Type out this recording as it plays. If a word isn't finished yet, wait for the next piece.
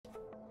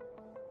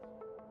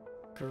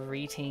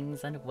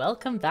Greetings and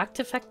welcome back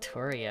to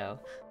Factorio.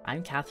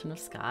 I'm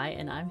KatherineOfSky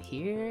and I'm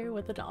here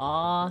with an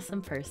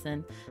awesome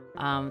person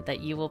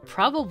that you will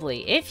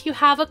probably, if you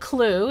have a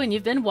clue and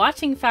you've been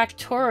watching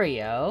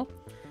Factorio,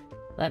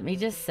 let me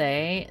just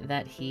say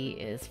that he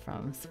is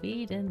from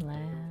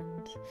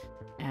Swedenland.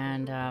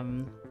 And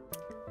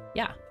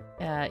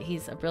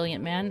he's a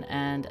brilliant man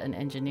and an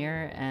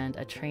engineer and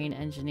a train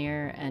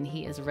engineer, and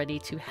he is ready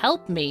to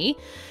help me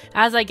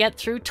as I get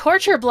through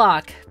Torture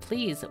Block.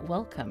 Please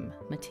welcome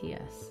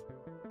Mathias.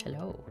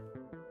 Hello.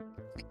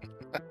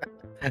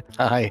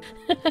 Hi.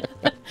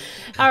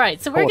 All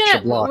right, so we're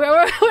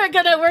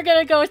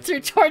gonna go through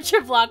Torture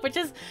Block, which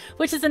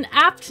is an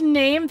apt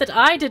name that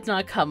I did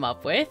not come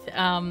up with.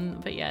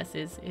 But yes,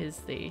 is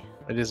the.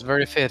 It is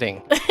very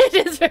fitting.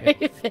 It is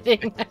very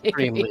fitting.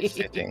 Extremely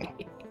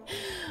fitting.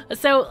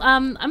 So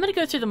I'm going to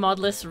go through the mod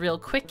list real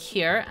quick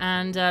here,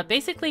 and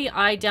basically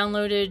I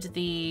downloaded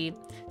the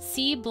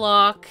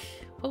Seablock,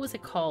 what was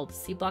it called?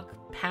 Seablock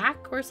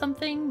Pack or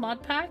something?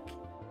 Mod pack?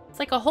 It's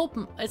like a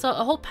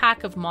whole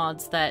pack of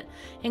mods that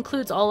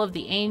includes all of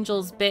the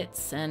Angels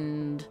bits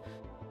and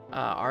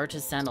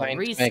artisanal Trying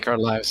to make our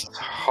lives as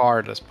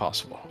hard as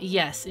possible.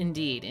 Yes,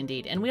 indeed,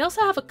 indeed. And we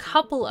also have a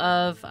couple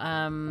of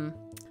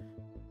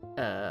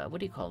what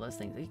do you call those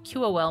things?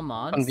 QOL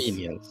mods.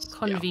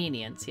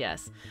 Convenience, yeah.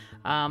 Yes.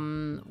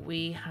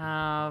 We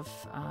have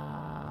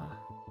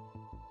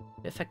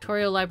the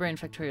Factorio Library and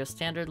Factorio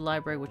Standard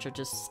Library, which are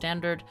just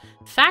standard.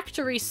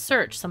 Factory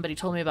Search, somebody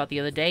told me about the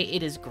other day.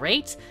 It is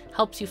great.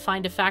 Helps you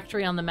find a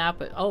factory on the map.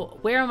 But, oh,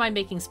 where am I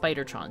making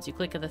Spidertrons? You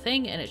click on the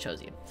thing and it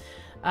shows you.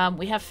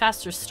 We have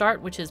Faster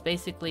Start, which is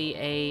basically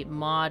a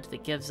mod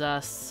that gives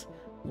us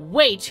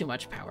way too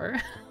much power.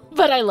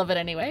 But I love it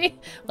anyway.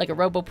 Like a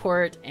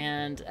Roboport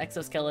and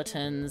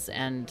exoskeletons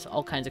and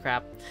all kinds of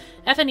crap.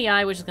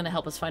 FNEI, which is going to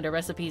help us find our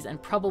recipes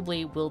and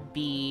probably will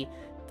be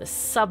the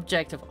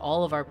subject of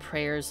all of our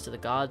prayers to the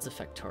gods of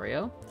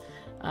Factorio.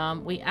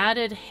 We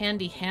added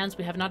Handy Hands.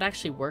 We have not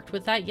actually worked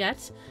with that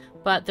yet,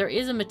 but there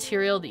is a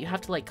material that you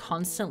have to like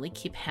constantly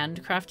keep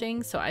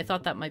handcrafting. So I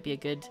thought that might be a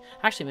good...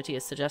 Actually,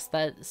 Mathias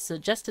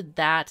suggested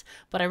that,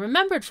 but I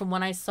remembered from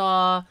when I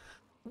saw...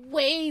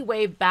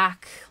 way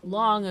back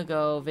long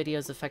ago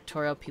videos of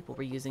Factorio, people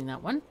were using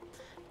that one.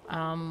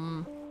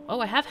 Oh,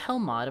 I have Hell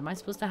mod. Am I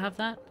supposed to have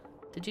that?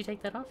 Did you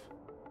take that off?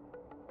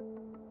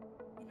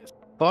 I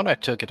thought I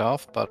took it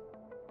off, but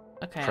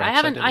okay,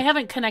 I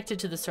haven't connected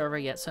to the server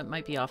yet, so it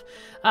might be off.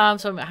 So I'm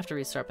gonna have to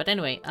restart. But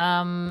anyway,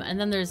 and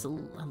then there's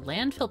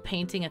landfill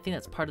painting. I think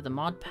that's part of the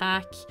mod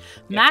pack.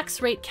 Yeah.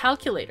 Max rate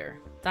calculator.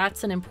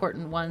 That's an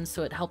important one,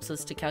 so it helps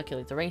us to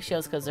calculate the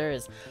ratios because there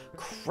is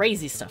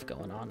crazy stuff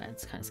going on and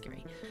it's kind of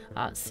scary.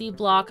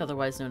 Seablock,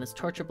 otherwise known as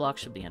Torture Block,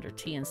 should be under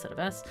T instead of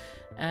S.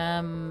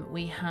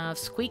 We have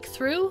Squeak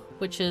Through,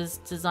 which is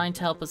designed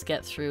to help us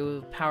get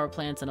through power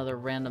plants and other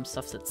random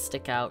stuff that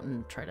stick out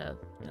and try to,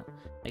 you know,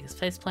 make us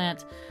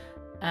faceplant.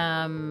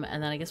 And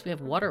then I guess we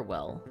have Water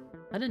Well.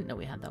 I didn't know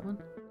we had that one.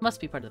 Must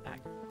be part of the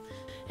pack.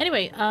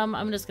 Anyway,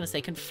 I'm just going to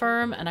say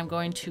confirm, and I'm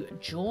going to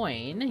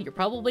join. You're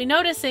probably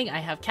noticing I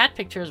have cat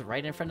pictures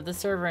right in front of the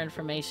server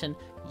information.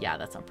 Yeah,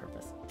 that's on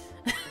purpose.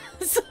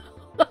 So,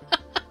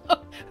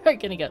 we're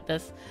going to get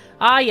this.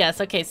 Ah,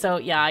 yes. Okay, so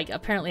yeah,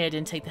 apparently I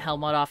didn't take the Hell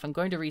mod off. I'm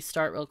going to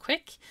restart real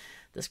quick.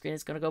 The screen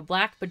is going to go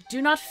black, but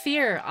do not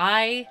fear.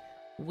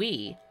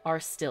 We are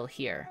still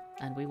here,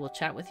 and we will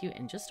chat with you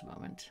in just a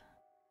moment.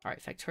 All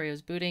right,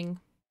 Factorio's booting.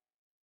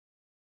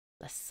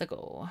 Let's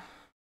go.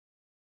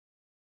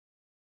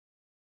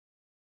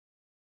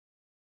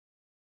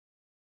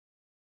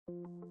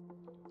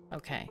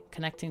 Okay,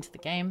 connecting to the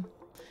game.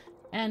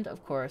 And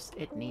of course,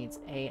 it needs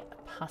a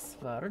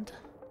password.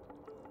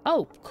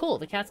 Oh, cool.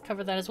 The cats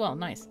cover that as well.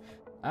 Nice.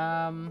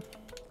 There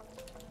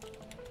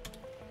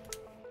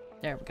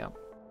we go.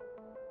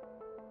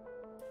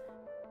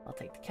 I'll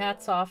take the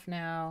cats off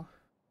now.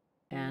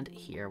 And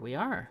here we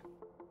are.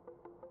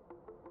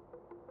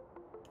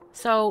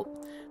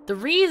 So, the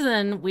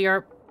reason we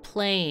are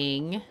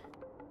playing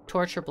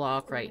Torture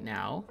Block right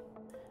now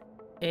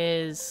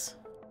is...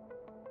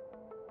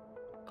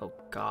 Oh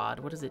god,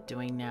 what is it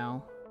doing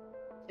now?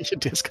 You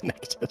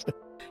disconnected.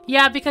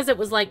 Yeah, because it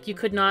was like you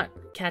could not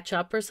catch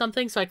up or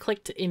something, so I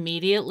clicked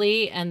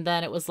immediately, and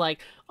then it was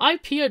like,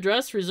 IP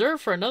address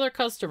reserved for another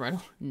customer.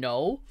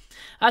 No.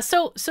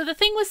 So the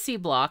thing with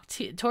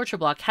Seablock, Torture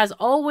Block, has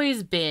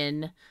always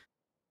been,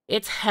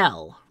 it's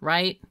hell,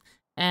 right?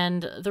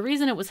 And the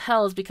reason it was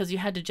hell is because you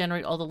had to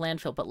generate all the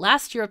landfill. But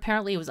last year,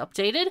 apparently, it was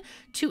updated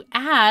to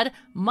add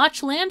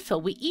much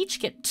landfill. We each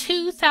get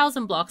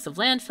 2,000 blocks of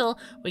landfill.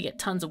 We get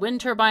tons of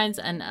wind turbines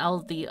and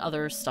all the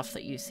other stuff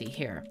that you see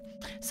here.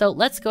 So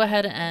let's go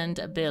ahead and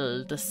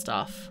build the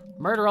stuff.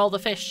 Murder all the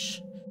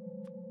fish.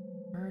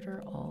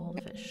 Murder all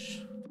the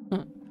fish.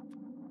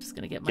 Just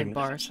going to get my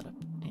bar set up.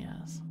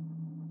 Yes.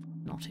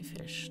 Naughty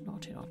fish.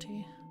 Naughty,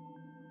 naughty.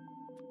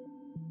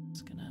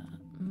 Just going to...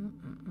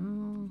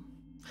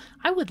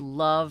 I would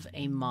love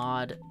a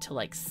mod to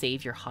like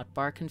save your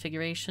hotbar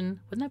configuration.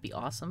 Wouldn't that be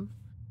awesome?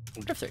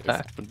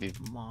 That would be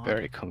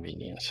very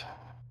convenient.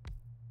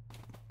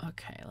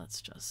 Okay,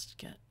 let's just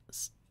get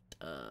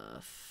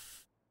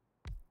stuff.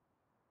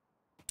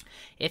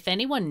 If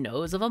anyone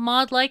knows of a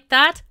mod like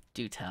that,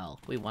 do tell.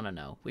 We want to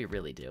know. We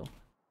really do.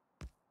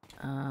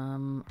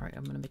 Alright,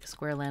 I'm going to make a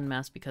square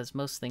landmass because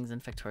most things in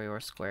Factorio are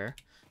square.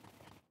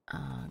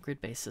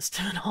 Grid-based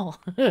system and all.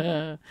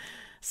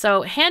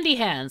 So, handy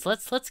hands.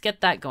 Let's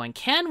get that going.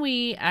 Can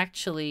we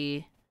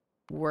actually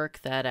work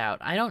that out?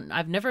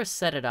 I've never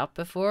set it up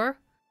before.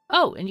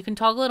 Oh, and you can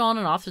toggle it on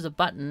and off. There's a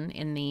button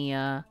in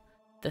the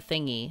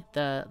thingy,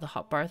 the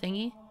hotbar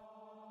thingy.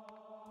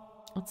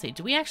 Let's see.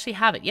 Do we actually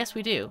have it? Yes,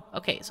 we do.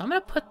 Okay, so I'm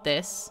going to put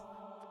this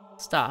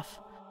stuff.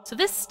 So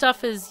this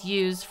stuff is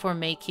used for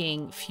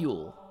making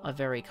fuel of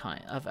very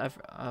kind of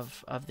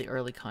the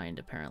early kind,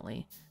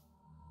 apparently.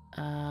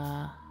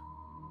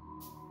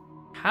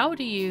 How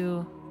do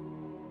you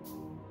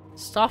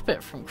stop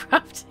it from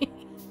crafting?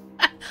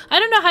 I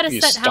don't know how to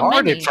set how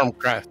many. You started from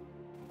craft.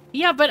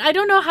 Yeah, but I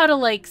don't know how to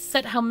like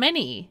set how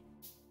many.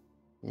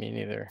 Me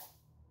neither.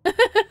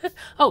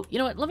 Oh, you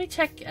know what? Let me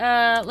check.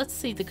 Let's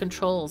see the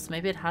controls.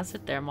 Maybe it has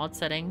it there. Mod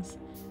settings.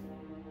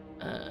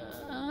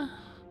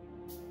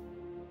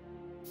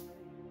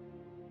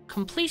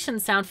 Completion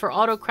sound for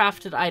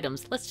auto-crafted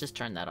items. Let's just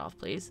turn that off,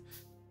 please.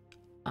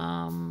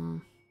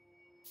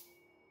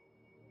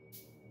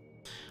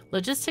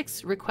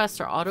 Logistics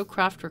requests are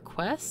auto-craft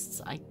requests,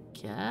 I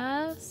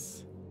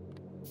guess.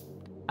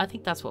 I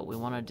think that's what we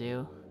want to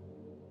do.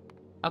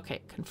 Okay,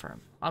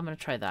 confirm. I'm going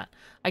to try that.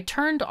 I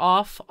turned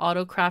off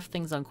auto-craft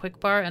things on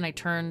Quickbar, and I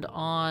turned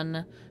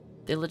on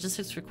the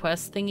logistics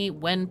request thingy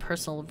when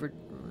personal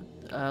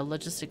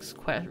logistics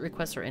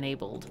requests are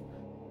enabled.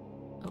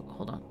 Oh,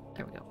 hold on.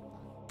 There we go.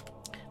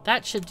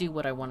 That should do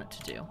what I want it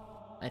to do,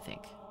 I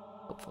think.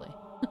 Hopefully.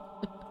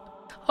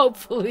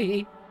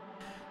 Hopefully.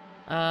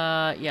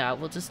 Yeah,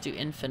 we'll just do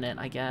infinite,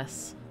 I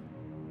guess.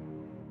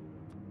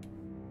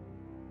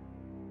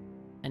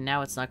 And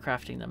now it's not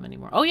crafting them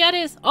anymore. Oh, yeah, it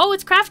is. Oh,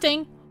 it's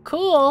crafting.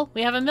 Cool.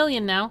 We have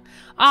 1,000,000 now.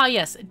 Ah,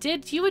 yes.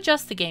 Did you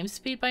adjust the game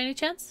speed by any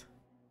chance?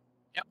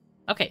 Yep.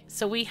 Okay,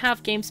 so we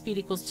have game speed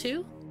equals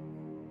 2.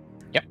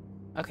 Yep.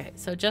 Okay,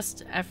 so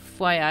just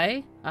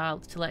FYI,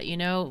 to let you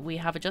know, we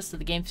have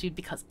adjusted the game speed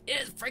because it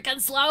is freaking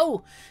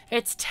slow.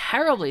 It's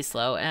terribly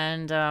slow,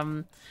 and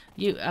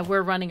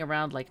we're running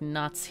around like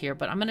nuts here.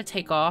 But I'm gonna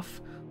take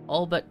off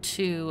all but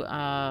 2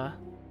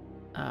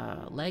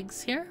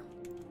 legs here.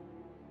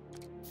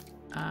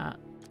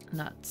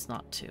 That's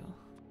not 2.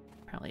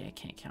 Apparently, I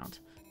can't count.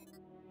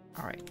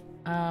 All right.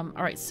 All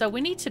right. So we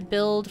need to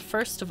build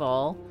first of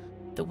all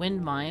the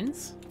wind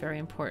mines. Very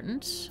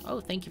important.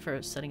 Oh, thank you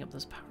for setting up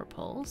those power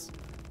poles.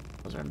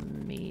 Those are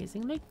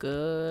amazingly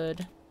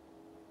good.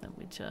 Then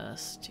we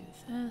just do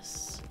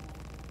this.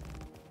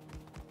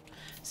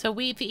 So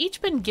we've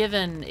each been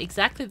given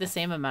exactly the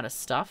same amount of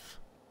stuff,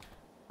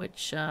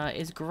 which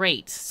is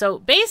great. So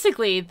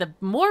basically, the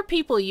more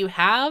people you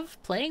have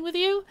playing with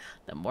you,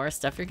 the more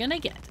stuff you're gonna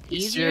get.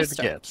 Easier to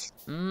get.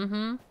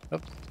 Mm-hmm.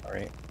 Oops,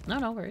 sorry. No,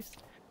 no worries.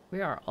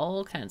 We are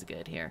all kinds of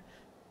good here.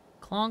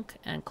 Clonk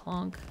and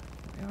clonk.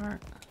 There we are.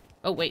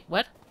 Oh, wait,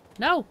 what?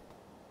 No!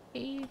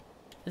 Hey.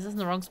 Is this in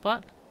the wrong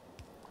spot?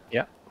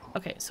 Yeah.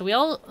 Okay, so we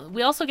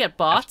also get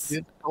bots.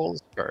 Do the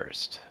goals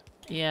first.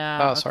 Yeah.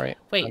 Oh, okay. sorry.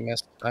 Wait.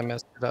 I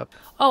messed it up.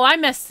 Oh, I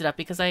messed it up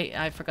because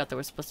I forgot there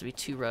was supposed to be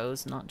 2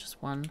 rows, not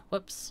just 1.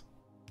 Whoops.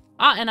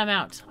 Ah, and I'm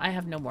out. I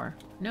have no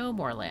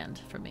more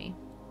land for me.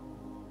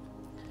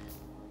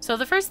 So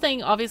the first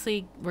thing,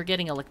 obviously, we're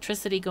getting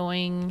electricity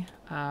going.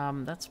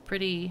 That's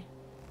pretty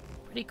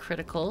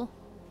critical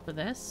for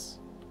this.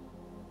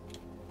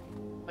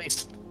 At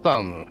least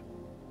some.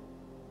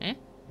 Eh?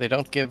 They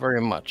don't give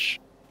very much.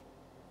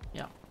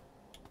 Yeah.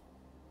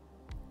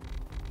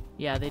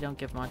 Yeah, they don't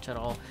give much at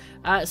all.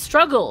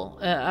 Struggle.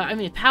 I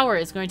mean, power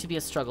is going to be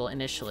a struggle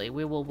initially.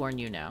 We will warn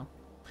you now.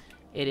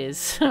 It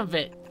is a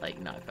bit, like,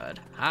 not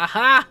good.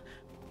 Ha-ha!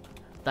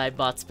 Thy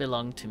bots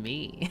belong to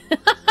me.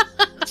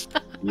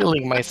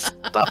 Stealing my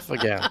stuff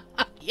again.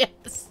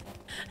 Yes.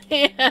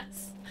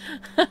 Yes.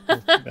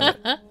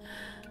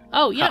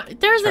 Oh, yeah.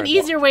 There's an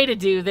easier way to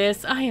do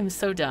this. I am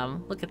so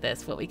dumb. Look at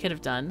this. What we could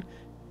have done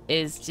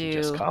is to...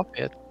 Just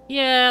copy it.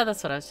 Yeah,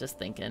 that's what I was just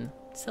thinking.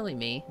 Silly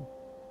me.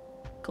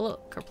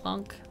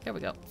 Kerplunk. There we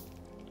go.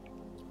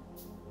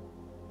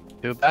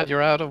 Too bad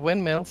you're out of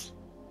windmills.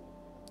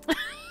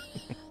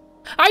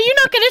 Are you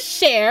not going to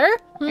share?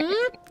 Hmm?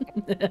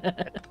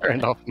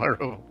 Turned off my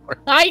room.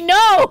 I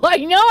know,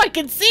 I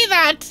can see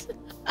that.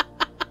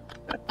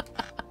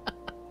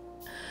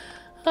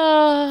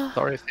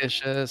 Sorry,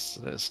 fishes.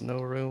 There's no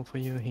room for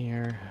you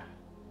here.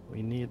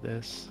 We need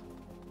this.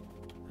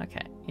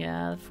 Okay,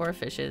 yeah, 4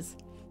 fishes.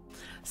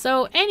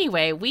 So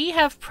anyway, we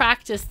have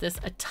practiced this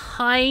a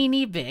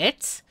tiny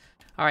bit.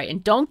 All right,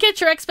 and don't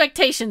get your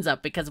expectations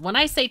up, because when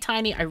I say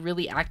tiny, I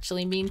really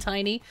actually mean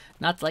tiny.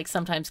 Not like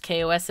sometimes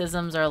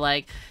KOS-isms are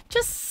like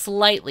just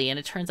slightly, and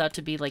it turns out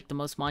to be like the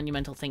most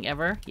monumental thing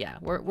ever. Yeah,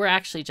 we're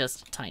actually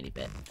just a tiny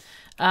bit.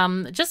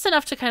 Just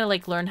enough to kind of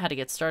like learn how to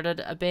get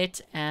started a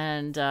bit,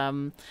 and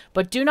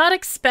but do not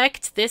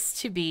expect this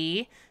to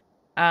be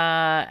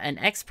an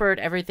expert,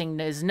 everything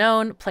is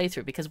known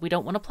playthrough, because we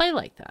don't want to play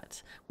like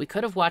that. We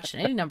could have watched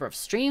any number of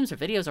streams or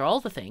videos or all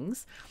the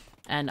things,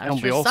 and I'm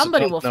sure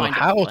somebody will find it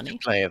funny. To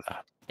play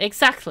that.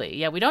 Exactly.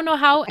 Yeah, we don't know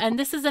how, and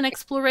this is an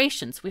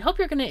exploration, so we hope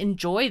you're going to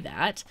enjoy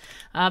that,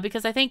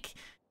 because I think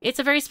it's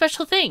a very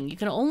special thing. You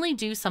can only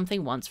do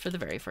something once for the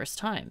very first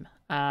time,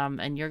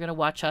 and you're going to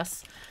watch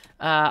us.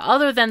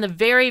 Other than the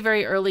very,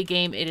 very early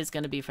game, it is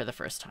going to be for the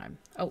first time.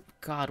 Oh,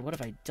 God, what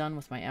have I done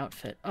with my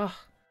outfit? Oh,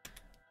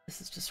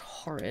 this is just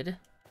horrid.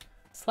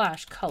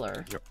 /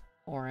 color. Yep.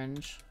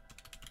 Orange.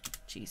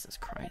 Jesus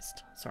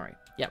Christ. Sorry.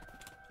 Yep.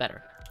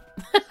 Better.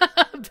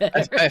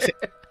 Better.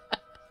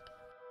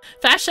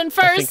 Fashion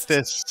first! I think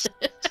this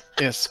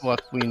is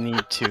what we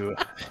need to...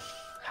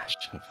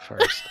 Fashion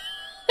first.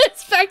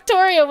 It's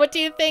Factorio. What do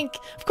you think?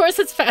 Of course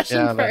it's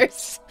fashion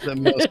first. The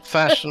most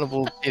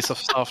fashionable piece of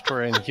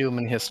software in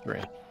human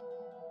history.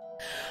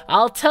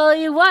 I'll tell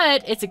you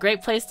what, it's a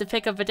great place to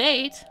pick up a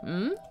date.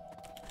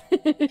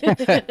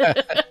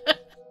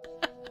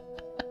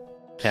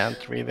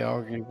 Can't really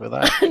argue with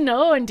that.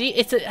 No, indeed.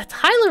 It's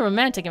highly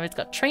romantic. I mean, it's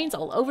got trains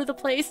all over the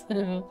place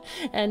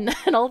and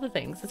all the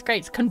things. It's great.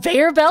 It's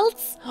conveyor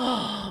belts.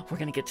 We're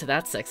going to get to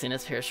that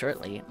sexiness here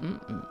shortly.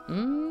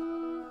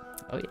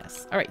 Oh,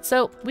 yes. All right.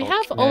 So we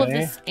have all of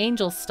this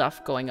angel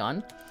stuff going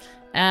on.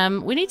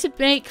 We need to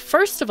make,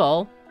 first of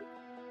all,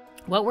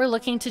 what we're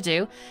looking to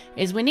do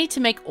is we need to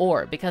make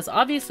ore, because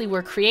obviously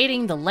we're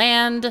creating the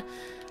land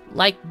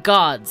like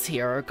gods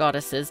here, or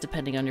goddesses,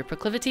 depending on your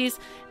proclivities.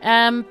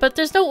 But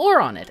there's no ore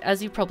on it,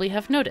 as you probably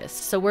have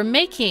noticed. So we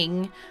need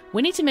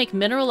to make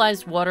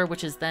mineralized water,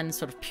 which is then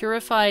sort of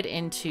purified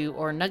into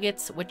ore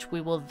nuggets, which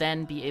we will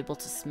then be able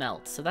to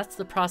smelt. So that's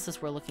the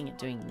process we're looking at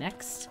doing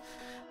next.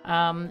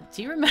 Do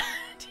you remember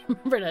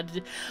how to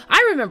do?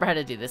 I remember how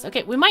to do this.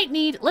 Okay, we might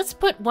need, let's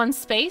put 1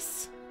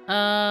 space.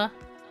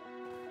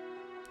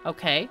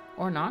 Okay,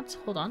 or not.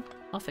 Hold on.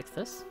 I'll fix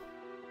this.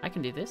 I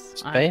can do this.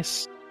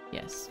 Space?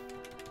 Yes.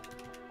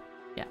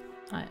 Yeah.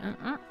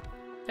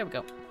 There we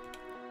go.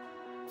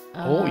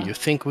 Oh, you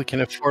think we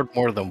can afford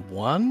more than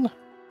 1?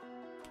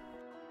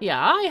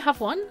 Yeah, I have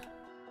 1.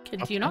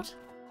 Do you not?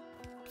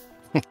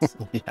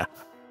 Yeah.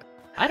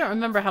 I don't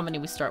remember how many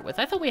we start with.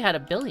 I thought we had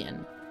 1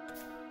 billion.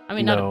 I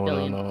mean, not 1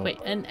 billion. No. Wait,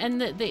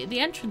 and the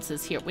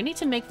entrances here. We need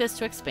to make this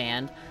to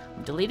expand.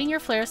 I'm deleting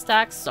your flare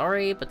stacks.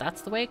 Sorry, but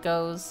that's the way it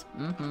goes.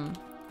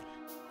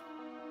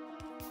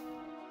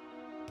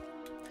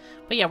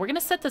 But yeah, we're going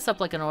to set this up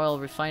like an oil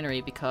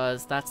refinery,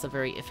 because that's a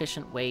very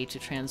efficient way to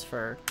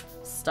transfer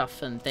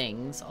stuff and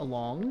things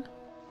along.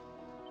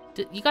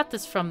 You got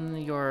this from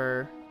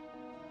your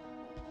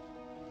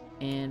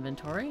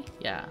inventory?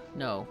 Yeah.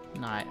 No.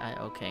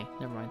 Okay.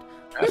 Never mind.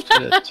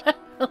 Crafted it.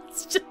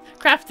 Let's just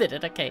crafted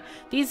it. Okay.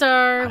 These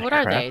are, what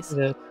are they?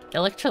 It.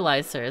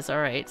 Electrolyzers. All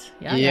right.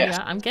 Yeah, yes,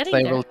 yeah. I'm getting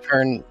they there. will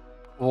turn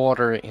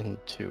water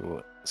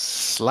into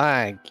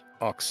slag,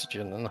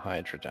 oxygen, and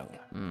hydrogen.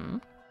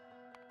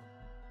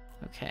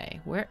 Okay,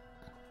 where?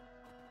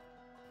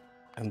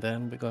 And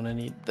then we're gonna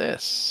need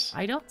this.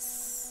 I don't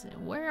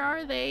where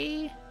are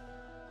they?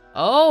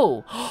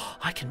 Oh,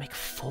 I can make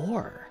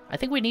 4. I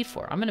think we need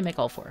 4. I'm gonna make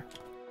all 4,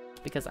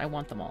 because I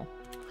want them all.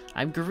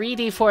 I'm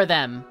greedy for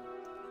them.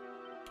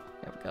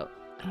 There we go.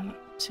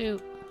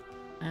 2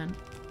 and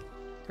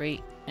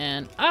 3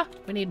 and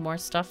we need more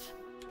stuff.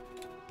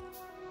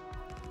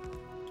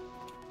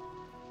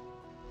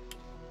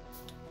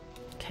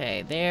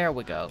 Okay, there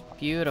we go.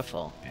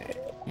 Beautiful.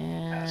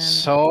 And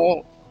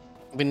so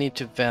we need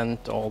to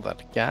vent all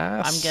that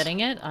gas. I'm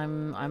getting it.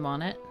 I'm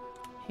on it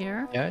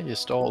here. Yeah, you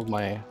stole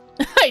my...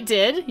 I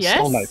did, yes.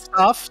 Stole my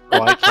stuff,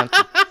 so I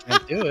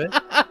can't do it.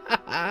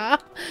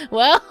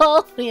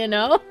 Well, you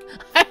know,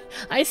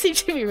 I seem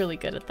to be really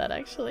good at that,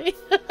 actually.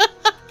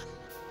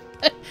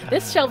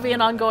 This shall be an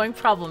ongoing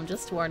problem,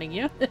 just warning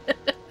you.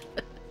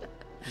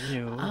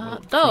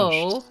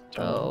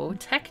 Though,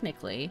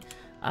 technically...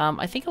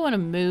 I think I want to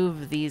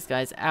move these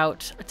guys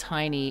out a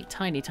tiny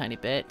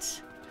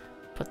bit.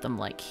 Put them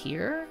like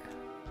here.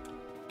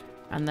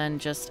 And then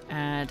just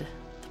add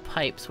the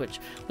pipes, which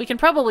we can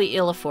probably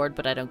ill afford,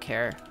 but I don't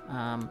care.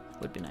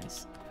 Would be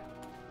nice.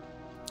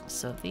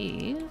 So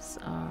these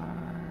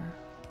are...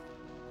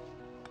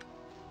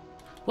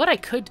 What I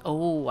could...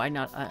 Oh,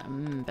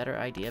 better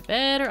idea.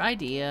 Better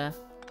idea.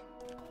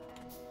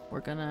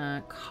 We're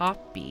gonna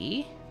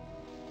copy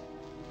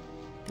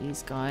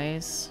these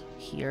guys...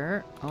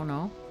 here. Oh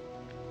no.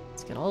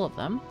 Let's get all of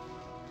them.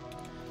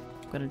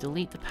 I'm gonna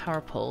delete the power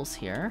poles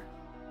here.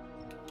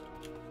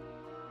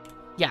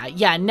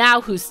 Yeah,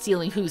 now who's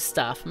stealing whose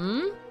stuff,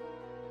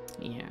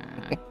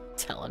 Yeah,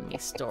 telling me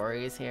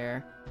stories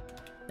here.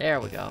 There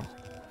we go.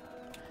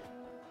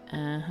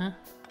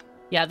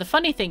 Yeah, the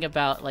funny thing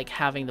about, like,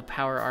 having the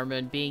power armor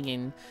and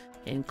being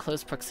in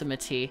close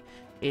proximity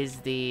is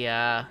the,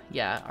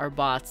 our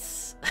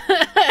bots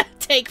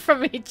take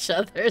from each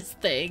other's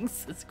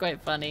things. It's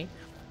quite funny.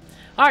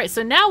 All right,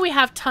 so now we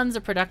have tons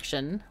of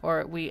production,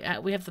 or we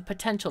have the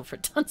potential for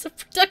tons of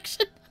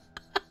production.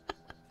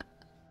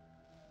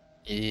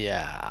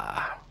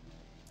 Yeah.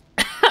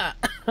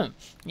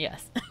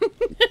 Yes.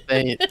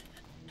 they...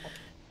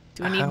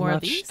 Do we need more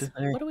of these?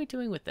 What are we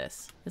doing with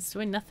this? It's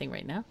doing nothing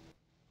right now.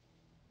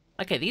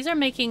 Okay, these are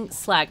making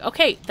slag.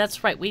 Okay,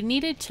 that's right. We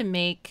needed to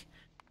make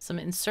some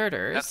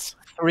inserters. That's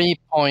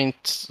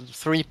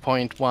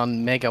 3.1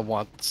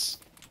 megawatts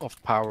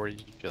of power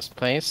you just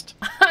placed.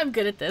 I'm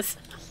good at this.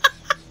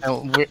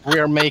 And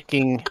we're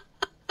making...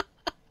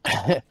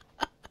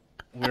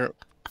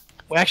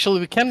 Actually,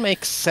 we can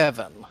make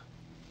 7.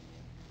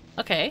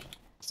 Okay.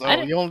 So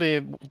we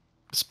only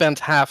spent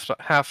half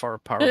our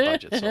power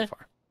budget so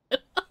far.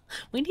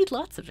 We need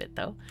lots of it,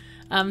 though.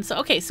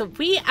 So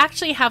we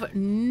actually have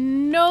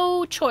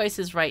no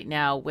choices right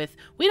now with...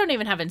 We don't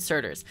even have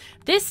inserters.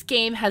 This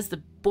game has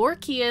the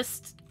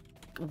borkiest,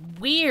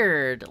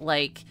 weird,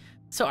 like...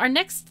 So our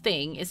next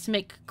thing is to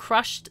make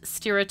crushed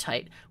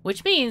stereotyte,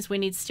 which means we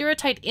need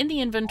stereotyte in the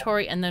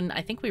inventory, and then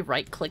I think we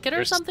right-click it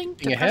or something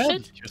to crush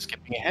it. You're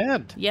skipping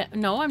ahead. Yeah,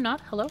 no, I'm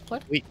not. Hello,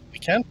 what? We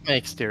can't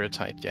make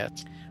stereotyte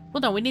yet. Well,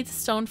 no, we need the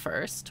stone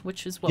first,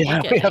 which is what we're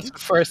getting. We have to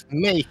first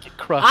make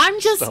crushed I'm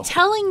just stone.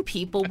 telling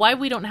people why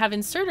we don't have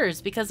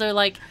inserters, because they're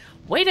like,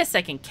 wait a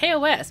second,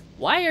 KOS,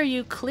 why are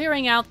you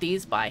clearing out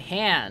these by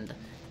hand?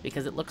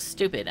 Because it looks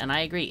stupid, and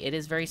I agree, it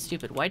is very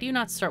stupid. Why do you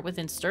not start with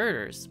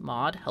inserters,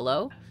 mod?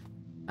 Hello?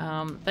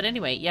 But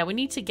anyway, yeah, we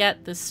need to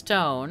get the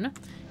stone,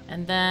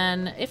 and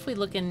then if we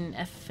look in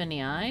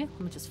FNEI, let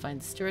me just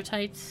find the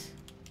stereotyte.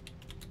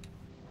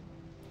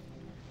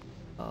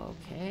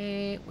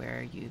 Okay,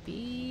 where you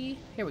be?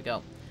 Here we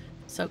go.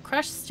 So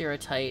crushed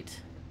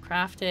stereotyte,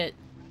 craft it,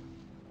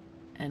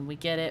 and we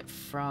get it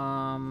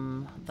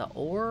from the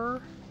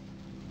ore,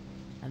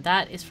 and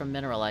that is from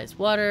mineralized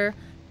water,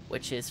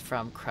 which is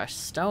from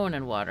crushed stone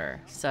and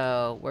water.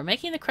 So we're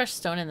making the crushed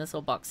stone in this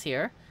little box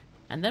here,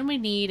 and then we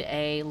need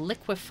a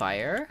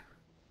liquefier.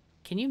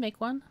 Can you make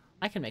one?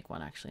 I can make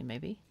one actually,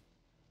 maybe.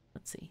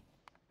 Let's see.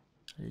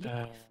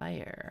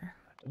 Liquefier.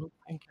 I don't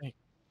think I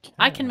can.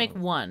 I can make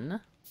one.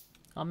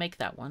 I'll make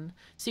that one.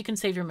 So you can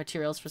save your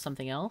materials for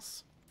something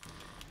else.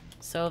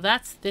 So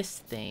that's this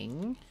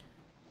thing.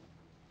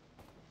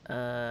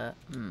 Let's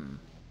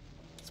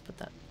put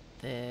that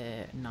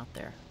there. Not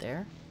there.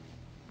 There.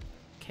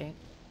 Okay.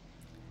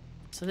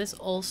 So this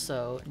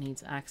also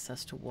needs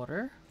access to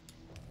water.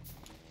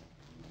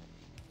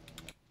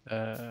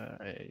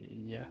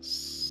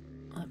 Yes.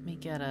 Let me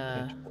get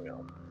a... I'm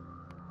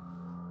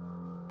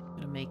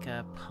gonna make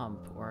a pump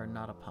or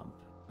not a pump,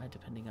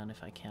 depending on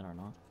if I can or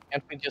not.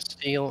 Can't we just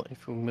steal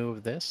if we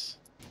move this?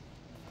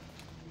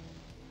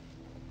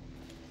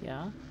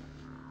 Yeah.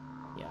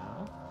 Yeah.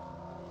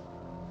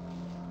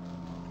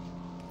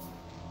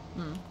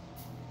 Hmm.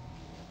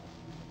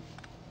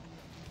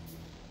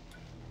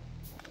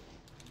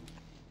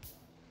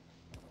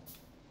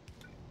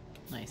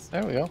 Nice.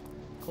 There we go.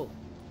 Cool.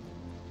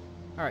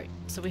 Alright,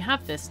 so we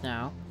have this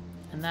now,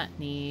 and that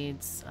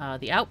needs...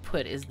 the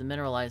output is the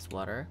mineralized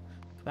water.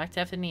 Go back to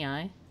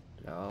FNEI.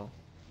 Go.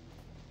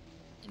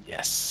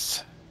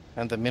 Yes.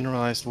 And the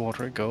mineralized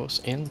water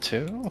goes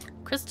into...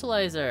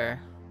 Crystallizer.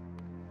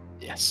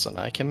 Yes, and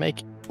I can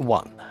make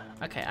 1.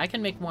 Okay, I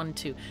can make 1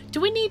 too. Do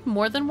we need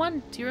more than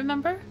 1? Do you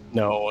remember?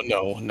 No.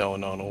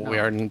 We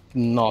are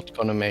not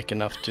gonna make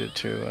enough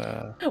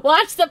to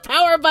Watch the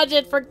power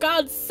budget, for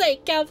God's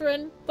sake,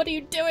 Catherine! What are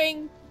you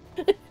doing?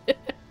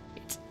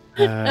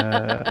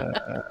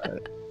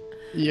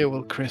 You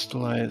will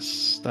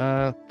crystallize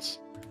that.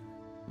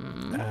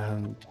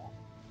 And...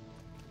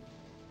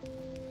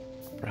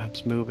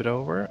 perhaps move it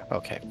over.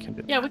 Okay, we can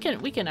do that. Yeah,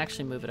 we can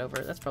actually move it over.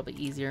 That's probably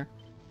easier.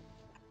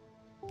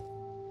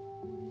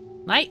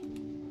 Night.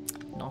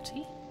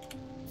 Naughty.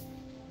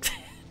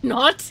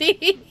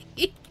 Naughty.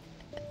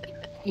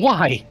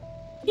 Why?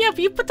 Yeah, but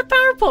you put the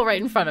power pole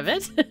right in front of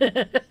it.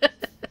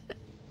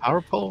 Power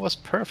pole was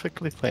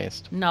perfectly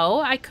placed. No,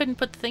 I couldn't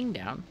put the thing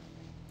down.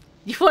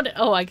 You want?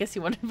 Oh, I guess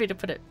you wanted me to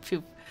put it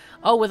to.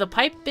 Oh, with a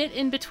pipe bit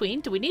in between.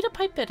 Do we need a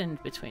pipe bit in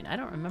between? I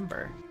don't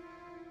remember.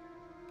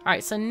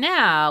 Alright, so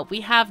now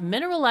we have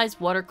mineralized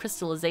water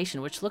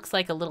crystallization, which looks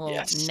like a little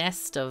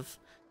nest of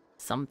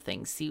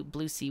something.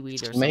 Blue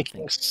seaweed or something.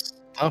 Making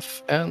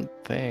stuff and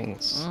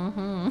things.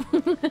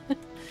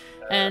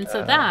 And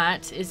so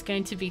that is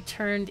going to be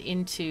turned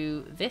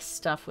into this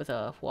stuff with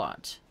a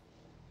what?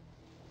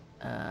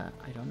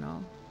 I don't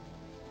know.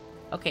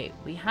 Okay,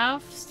 we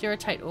have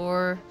stereotyte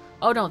ore.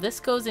 Oh no, this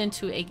goes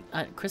into a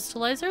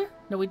crystallizer?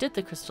 No, we did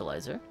the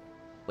crystallizer.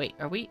 Wait,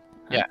 are we?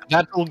 Yeah,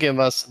 that will give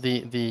us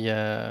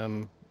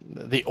the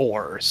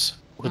ores,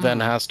 who then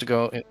has to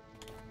go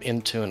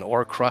into an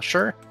ore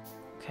crusher.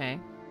 Okay.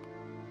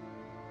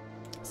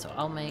 So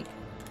I'll make...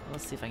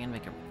 Let's see if I can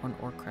make one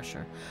ore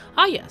crusher.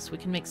 Ah, yes, we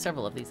can make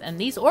several of these. And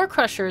these ore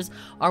crushers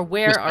are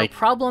where our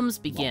problems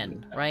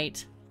begin,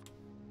 right?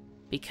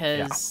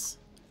 Because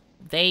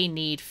they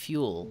need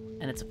fuel,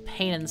 and it's a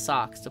pain in the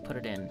socks to put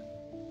it in.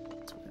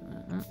 So,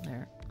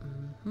 there.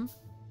 Alright,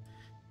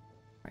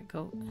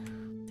 go.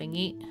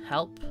 Thingy,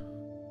 help.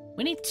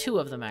 We need 2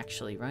 of them,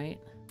 actually, right?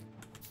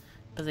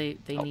 Because they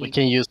need... We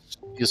can use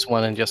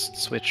one and just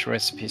switch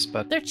recipes,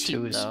 but they're cheap,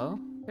 2 is, though.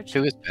 They're cheap.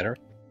 2 is better.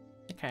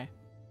 Okay.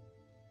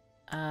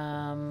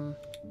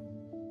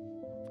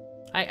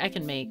 I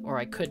can make, or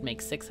I could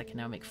make 6. I can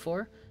now make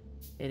 4.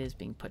 It is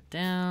being put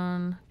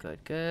down.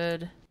 Good,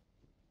 good.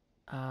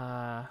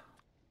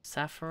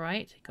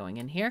 Sapphirite going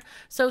in here.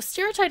 So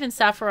stereotype and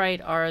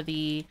sapphirite are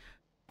the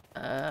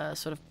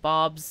sort of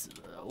Bob's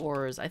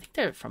ores. I think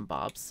they're from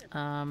Bob's.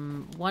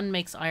 One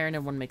makes iron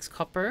and one makes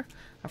copper.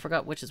 I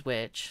forgot which is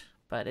which,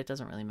 but it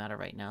doesn't really matter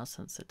right now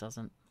since it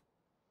doesn't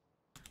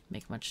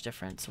make much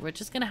difference. So we're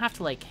just gonna have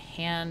to like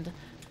hand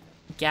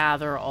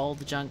gather all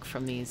the junk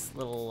from these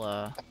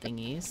little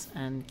thingies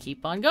and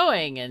keep on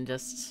going and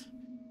just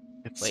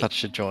It's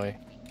such a joy.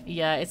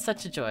 Yeah, it's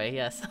such a joy,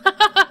 yes.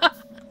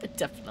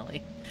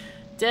 Definitely.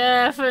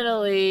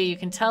 Definitely. You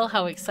can tell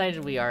how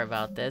excited we are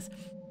about this.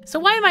 So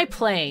why am I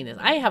playing this?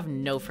 I have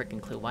no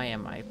freaking clue. Why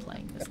am I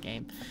playing this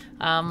game?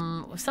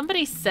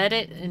 Somebody said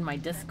it in my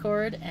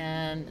Discord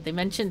and they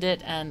mentioned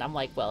it and I'm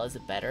like, well, is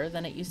it better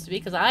than it used to be?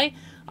 Because I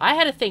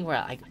had a thing where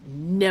I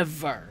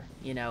never,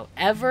 you know,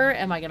 ever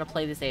am I going to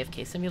play this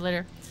AFK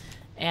simulator.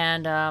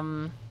 And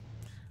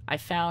I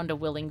found a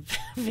willing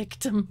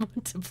victim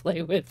to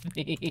play with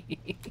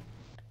me.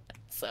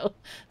 So,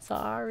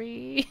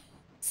 sorry.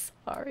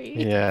 Sorry.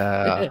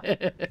 Yeah.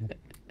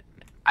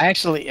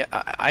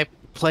 I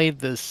played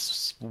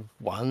this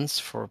once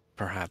for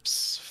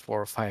perhaps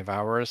 4 or 5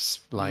 hours,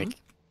 like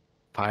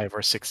 5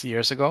 or 6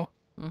 years ago.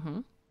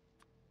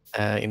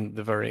 In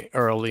the very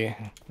early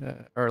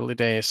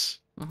days.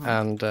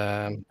 And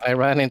I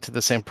ran into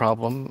the same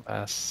problem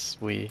as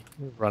we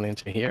run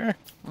into here.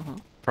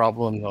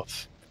 Problem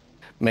of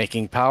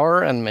making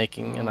power and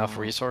making enough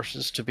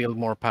resources to build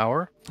more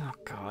power. Oh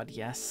god,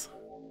 yes.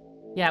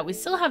 Yeah, we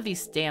still have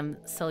these damn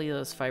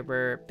cellulose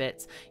fiber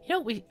bits.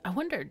 You know, I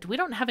wonder, we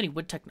don't have any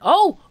wood tech.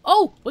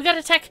 Oh, we got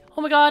a tech.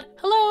 Oh my god.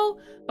 Hello.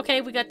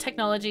 Okay, we got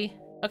technology.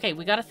 Okay,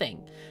 we got a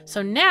thing.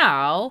 So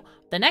now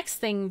the next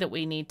thing that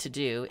we need to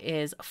do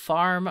is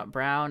farm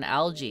brown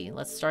algae.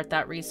 Let's start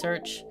that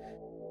research.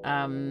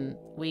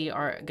 We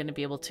are going to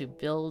be able to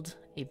build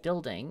a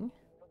building.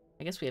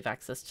 I guess we have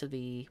access to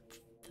the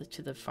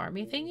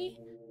farmy thingy.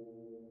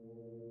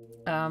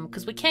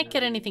 Because we can't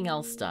get anything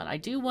else done. I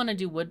do want to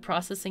do wood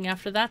processing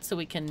after that so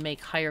we can make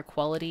higher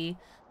quality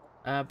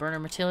burner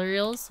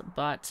materials,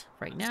 but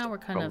right now we're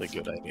kind Probably a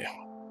good idea.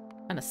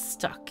 Kind of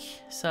stuck.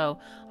 So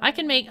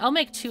I'll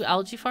make 2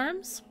 algae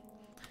farms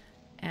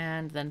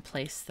and then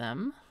place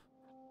them.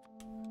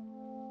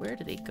 Where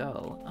do they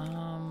go?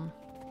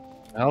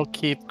 I'll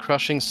keep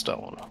crushing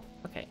stone.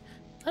 Okay,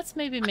 let's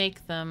maybe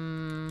make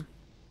them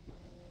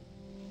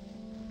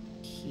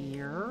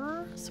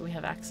here so we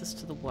have access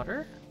to the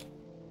water.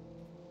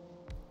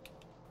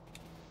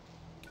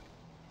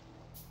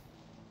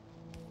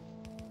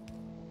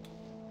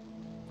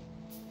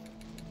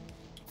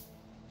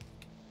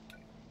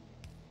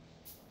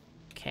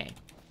 Okay.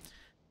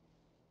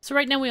 So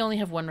right now we only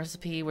have one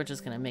recipe. We're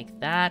just going to make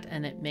that,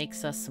 and it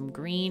makes us some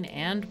green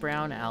and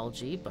brown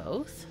algae,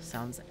 both.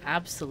 Sounds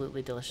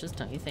absolutely delicious,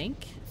 don't you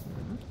think?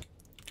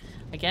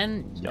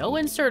 Again, no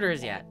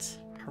inserters yet.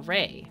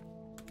 Hooray.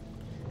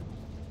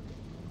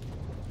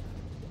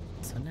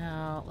 So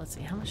now, let's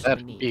see, how much do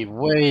we need? That'd be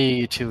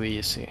way too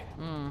easy.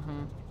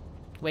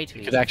 Way too easy.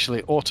 You could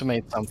actually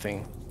automate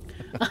something.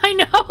 I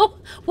know!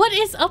 What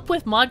is up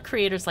with mod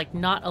creators like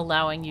not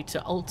allowing you to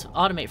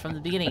automate from the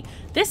beginning?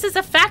 This is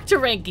a factor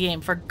rank game,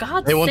 for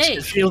God's sake! They want you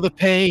to feel the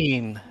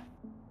pain.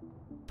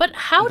 But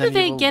how do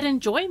they get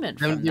enjoyment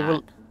from that? Then you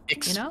will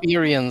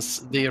experience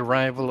the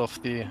arrival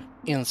of the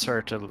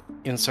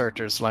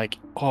inserters like,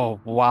 oh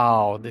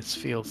wow, this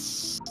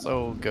feels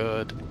so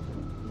good.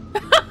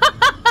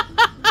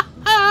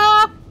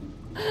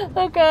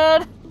 Oh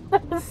god,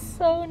 that was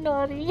so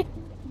naughty.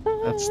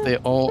 That's the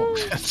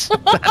only...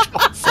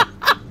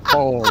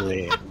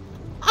 Holy.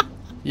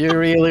 You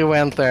really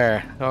went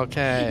there.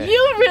 Okay.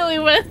 You really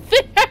went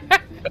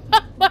there.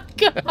 Oh my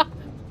god.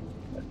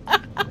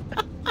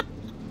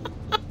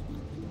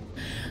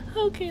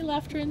 Okay,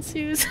 laughter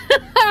ensues.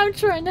 I'm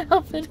trying to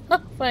help it.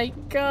 Oh my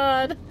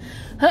god.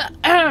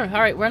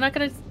 Alright, we're not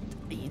gonna...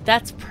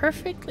 That's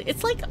perfectly...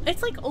 It's like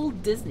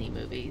old Disney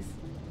movies.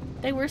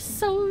 They were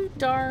so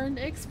darn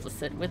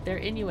explicit with their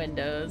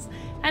innuendos.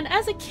 And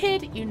as a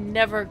kid, you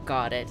never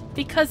got it.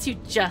 Because you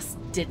just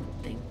didn't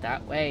think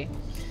that way.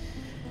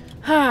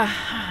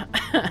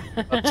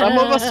 But some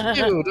of us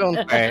do,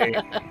 don't they?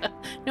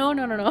 No.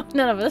 None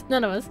of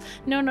us.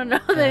 No.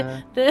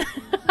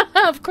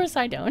 Of course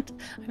I don't.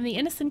 I'm the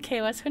innocent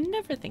KOS who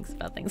never thinks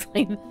about things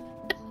like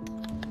that.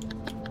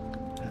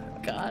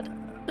 God.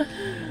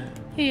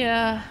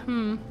 Yeah.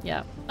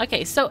 Yeah.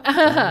 Okay, so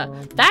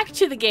back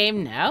to the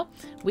game now.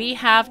 We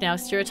have now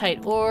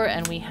stereotype ore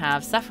and we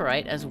have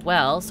sapphirite as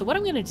well. So what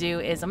I'm going to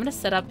do is I'm going to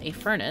set up a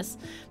furnace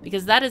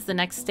because that is the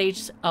next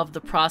stage of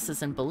the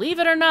process. And believe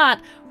it or not,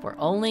 we're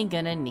only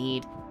going to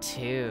need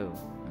 2.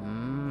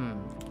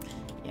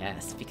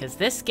 Yes, because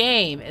this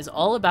game is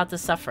all about the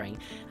suffering.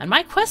 And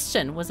my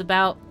question was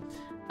about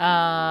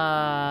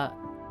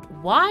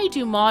why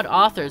do mod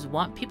authors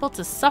want people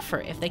to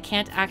suffer if they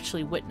can't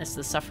actually witness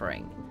the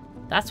suffering?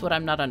 That's what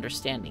I'm not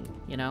understanding,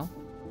 you know?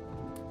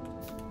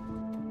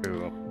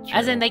 True.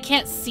 As in, they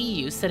can't see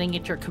you sitting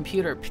at your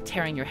computer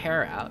tearing your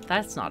hair out.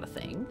 That's not a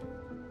thing.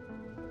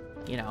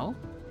 You know?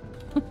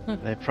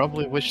 They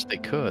probably wish they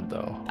could,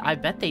 though. I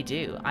bet they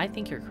do. I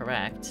think you're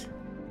correct.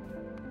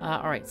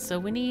 Alright, so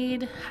we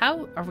need...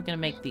 How are we going to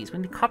make these? We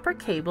need copper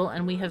cable,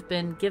 and we have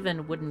been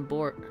given wooden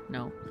board...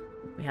 No,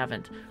 we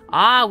haven't.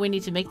 Ah, we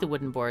need to make the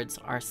wooden boards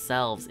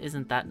ourselves.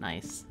 Isn't that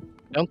nice?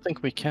 I don't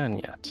think we can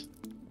yet.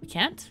 We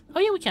can't? Oh,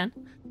 yeah, we can.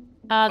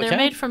 They're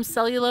made from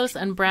cellulose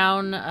and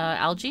brown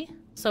algae.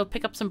 So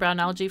pick up some brown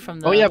algae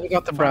from the... Oh, yeah, we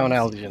got the brown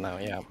algae now,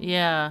 yeah.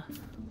 Yeah.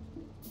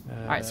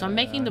 Alright, so I'm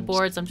making the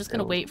boards. I'm just going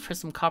to wait for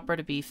some copper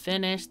to be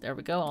finished. There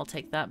we go. I'll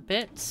take that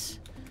bit.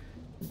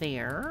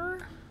 There.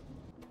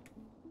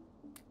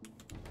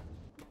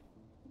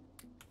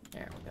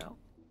 There we go.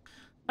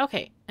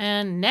 Okay,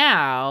 and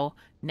now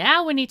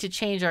we need to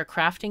change our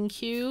crafting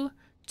queue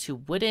to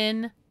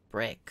wooden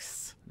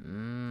bricks.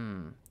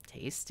 Mmm,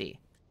 tasty.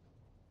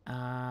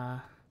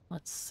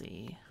 Let's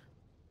see.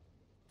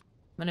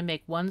 I'm gonna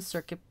make one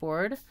circuit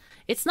board.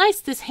 It's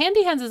nice. This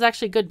Handy Hands is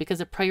actually good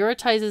because it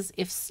prioritizes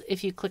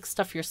if you click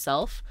stuff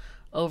yourself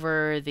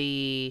over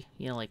the,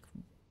 you know, like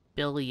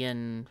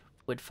billion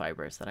wood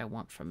fibers that I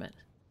want from it.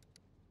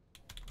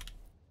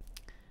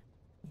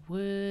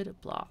 Wood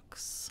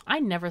blocks. I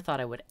never thought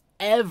I would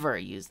ever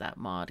use that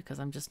mod because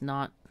I'm just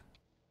not,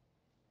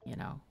 you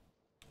know.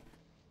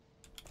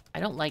 I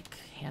don't like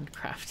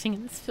handcrafting,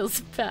 and this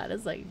feels bad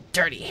as like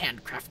dirty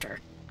handcrafter.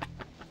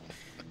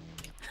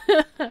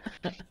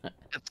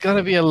 It's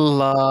gonna be a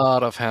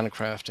lot of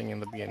handcrafting in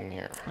the beginning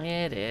here.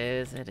 It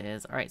is, it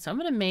is. All right, so I'm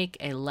gonna make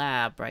a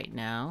lab right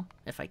now,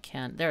 if I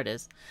can. There it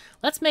is.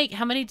 Let's make,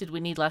 how many did we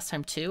need last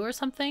time? 2 or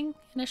something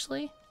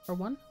initially? Or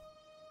 1?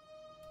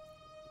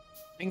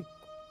 I think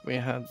we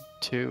had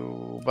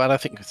 2, but I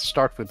think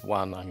start with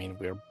 1. I mean,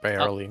 we're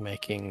barely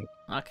making...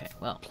 Okay,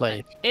 well,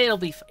 plate. It'll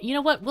be... You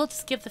know what? We'll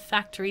just give the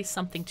factory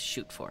something to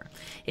shoot for.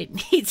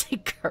 It needs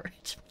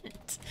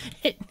encouragement.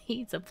 It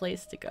needs a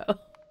place to go.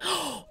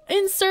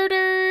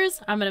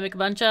 Inserters! I'm gonna make a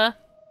bunch of.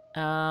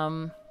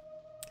 And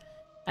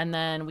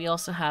then we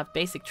also have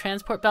basic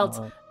transport belts.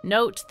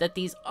 Note that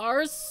these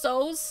are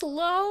so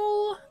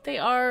slow. They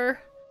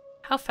are...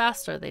 How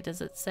fast are they?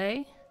 Does it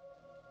say?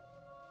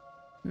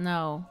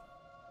 No.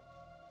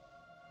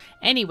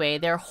 Anyway,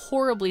 they're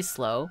horribly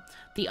slow.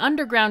 The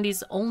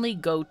undergroundies only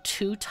go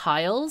 2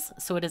 tiles,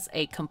 so it is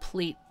a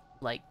complete,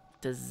 like,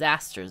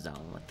 disaster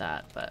zone with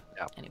that. But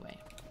anyway.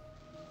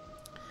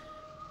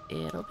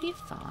 It'll be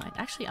fine.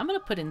 Actually, I'm going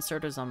to put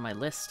inserters on my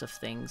list of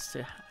things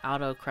to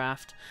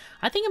auto-craft.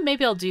 I think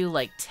maybe I'll do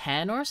like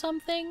 10 or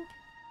something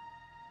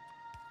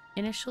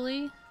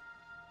initially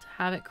to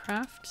have it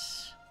craft.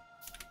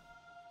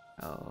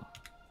 Oh.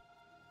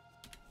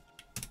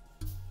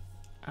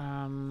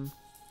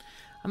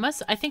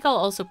 I think I'll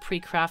also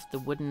pre-craft the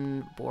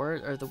wooden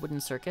board or the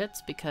wooden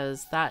circuits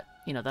because that,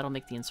 you know, that'll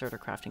make the inserter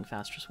crafting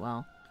faster as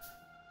well.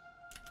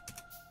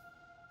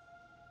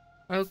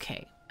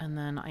 Okay, and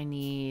then I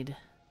need...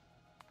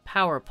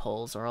 Power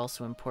poles are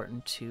also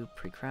important to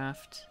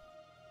pre-craft.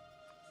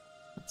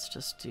 Let's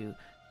just do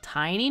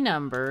tiny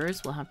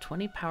numbers. We'll have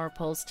 20 power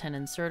poles, 10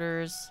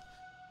 inserters.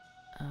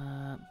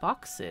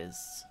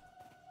 Boxes.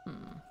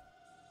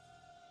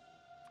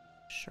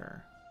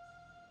 Sure.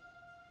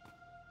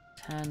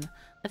 10.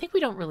 I think we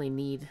don't really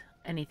need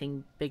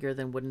anything bigger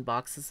than wooden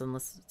boxes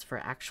unless it's for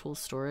actual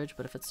storage,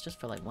 but if it's just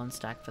for like 1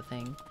 stack of a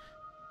thing.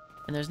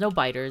 And there's no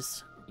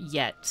biters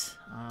yet.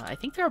 I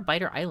think there are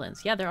biter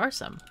islands. Yeah, there are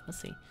some.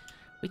 Let's see.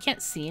 We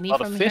can't see any from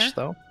here. A lot of fish,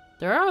 though.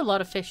 There are a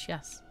lot of fish,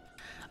 yes.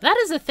 That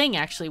is a thing,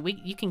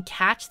 actually. You can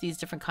catch these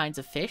different kinds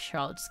of fish. Here,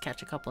 I'll just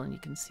catch a couple and you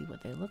can see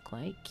what they look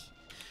like.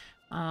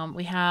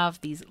 We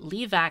have these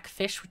levac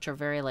fish, which are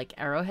very, like,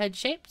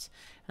 arrowhead-shaped.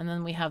 And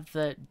then we have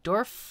the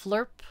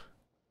Dorflurp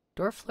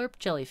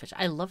jellyfish.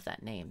 I love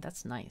that name.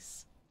 That's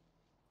nice.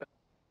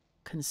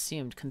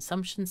 Consumed.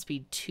 Consumption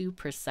speed 2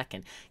 per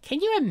second.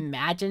 Can you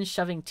imagine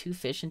shoving 2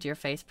 fish into your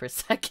face per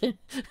second?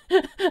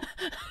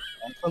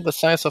 The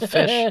size of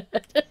fish.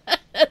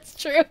 That's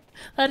true.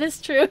 That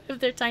is true. If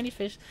they're tiny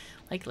fish,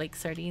 like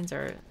sardines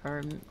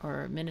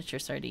or miniature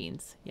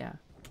sardines. Yeah,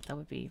 that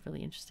would be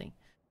really interesting.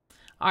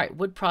 All right,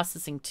 wood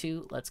processing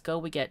 2. Let's go.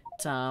 We get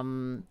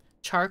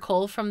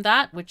charcoal from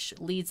that, which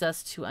leads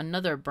us to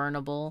another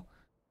burnable.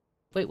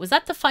 Wait, was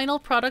that the final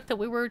product that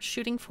we were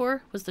shooting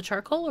for? Was the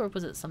charcoal, or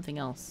was it something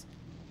else?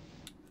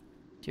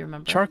 Do you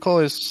remember? Charcoal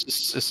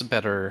is a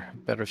better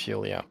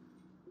fuel, yeah.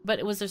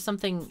 But was there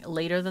something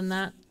later than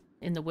that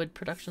in the wood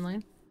production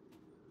line?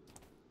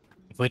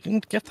 We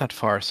didn't get that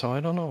far, so I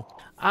don't know.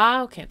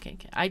 Ah, okay.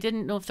 I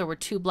didn't know if there were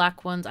 2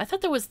 black ones. I thought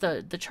there was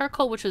the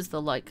charcoal, which was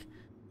the, like,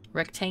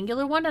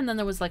 rectangular one, and then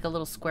there was, like, a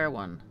little square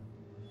one.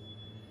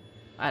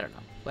 I don't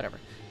know. Whatever.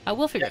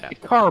 We'll figure it out.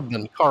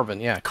 Carbon.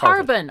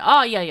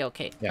 Oh, yeah,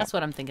 okay. Yeah. That's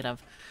what I'm thinking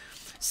of.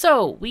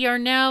 So, we are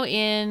now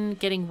in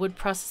getting wood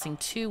processing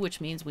 2, which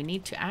means we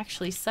need to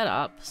actually set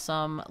up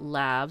some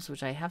labs,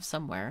 which I have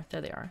somewhere. There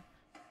they are.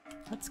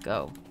 Let's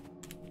go.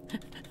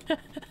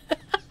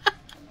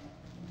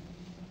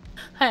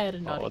 I had a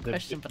naughty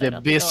question, but I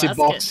don't the busy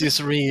box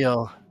is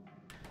real.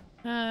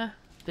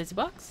 Busy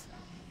box?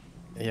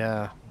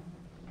 Yeah.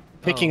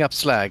 Picking up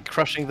slag,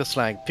 crushing the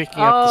slag,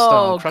 picking up the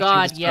stone, Oh crushing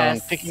God, the stone,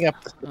 yes. picking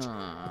up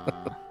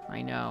the...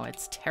 I know,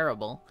 it's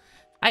terrible.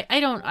 I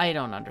don't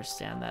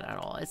understand that at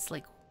all. It's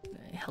like,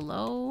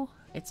 hello?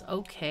 It's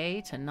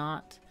okay to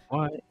not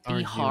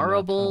be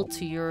horrible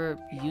to your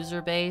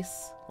user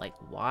base? Like,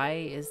 why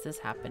is this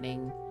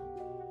happening?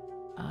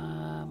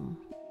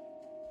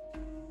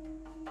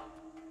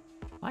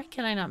 Why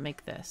can I not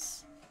make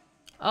this?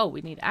 Oh,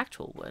 we need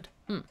actual wood.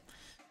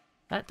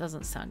 That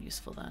doesn't sound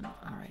useful then.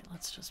 Alright,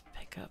 let's just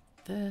pick up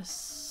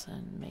this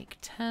and make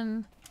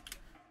 10.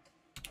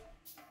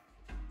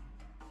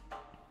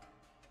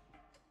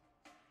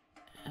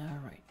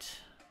 Alright.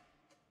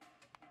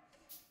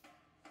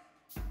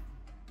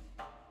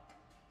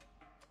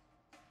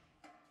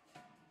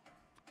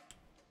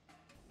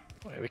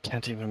 We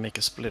can't even make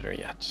a splitter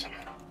yet.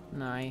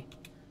 No.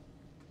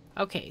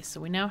 Okay, so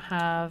we now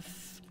have,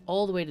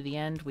 all the way to the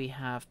end, we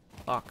have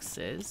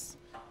boxes.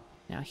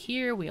 Now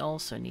here we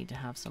also need to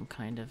have some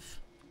kind of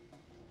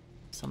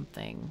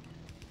something.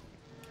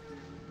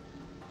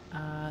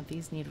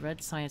 These need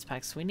red science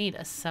packs, so we need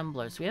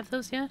assemblers. Do we have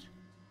those yet?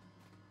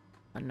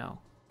 Oh, no.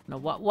 No,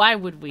 why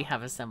would we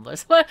have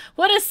assemblers?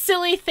 What a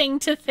silly thing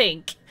to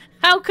think.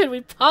 How could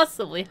we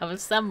possibly have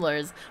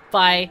assemblers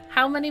by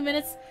how many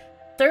minutes?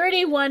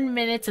 31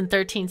 minutes and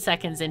 13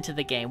 seconds into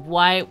the game.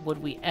 Why would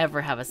we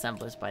ever have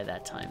assemblers by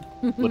that time?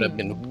 Would have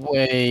been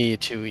way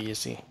too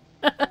easy.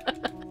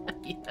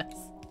 Yes.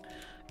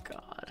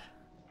 God.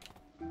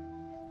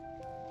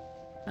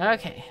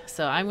 Okay,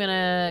 so I'm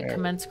gonna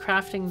commence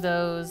crafting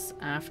those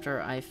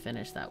after I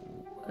finish that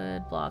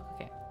wood block.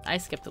 Okay, I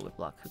skipped the wood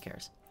block. Who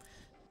cares?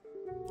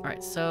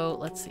 Alright, so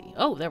let's see.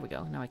 Oh, there we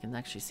go. Now I can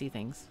actually see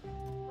things.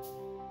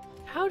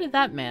 How did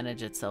that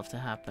manage itself to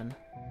happen?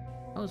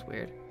 That was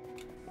weird.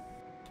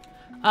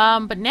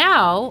 But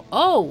now...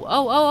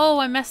 Oh,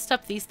 I messed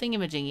up these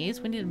thingamajiggies.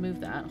 We need to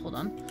move that. Hold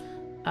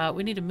on.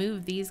 We need to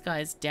move these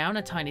guys down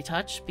a tiny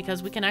touch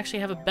because we can actually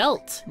have a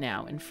belt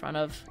now in front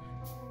of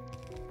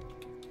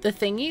the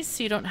thingies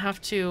so you don't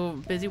have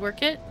to busy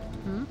work it.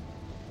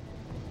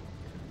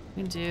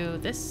 We can do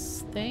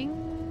this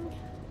thing.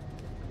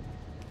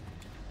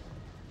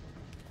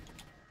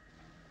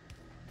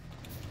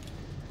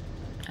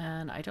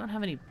 And I don't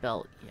have any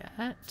belt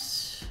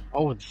yet.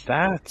 Oh,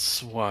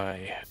 that's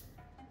why.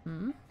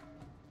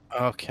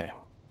 Okay.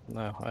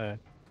 No,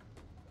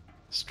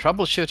 it's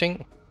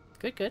troubleshooting.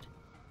 Good.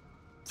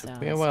 Took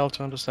me a while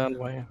to understand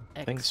why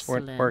things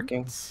weren't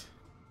working. Let's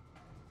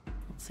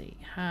see.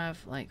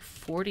 Have like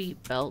 40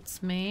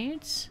 belts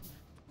made.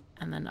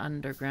 And then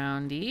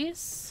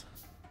undergroundies.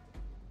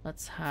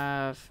 Let's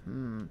have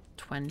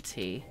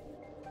 20.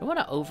 I don't want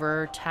to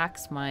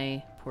overtax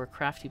my poor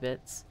crafty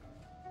bits.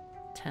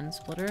 10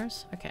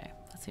 splitters? Okay,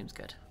 that seems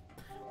good.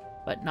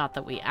 But not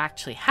that we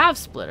actually have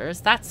splitters.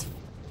 That's...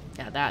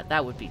 yeah,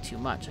 that would be too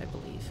much, I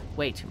believe.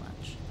 Way too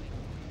much.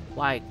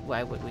 Why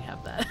would we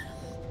have that?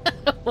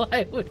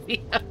 Why would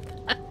we have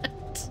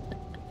that?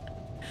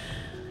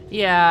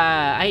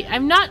 Yeah,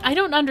 I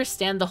don't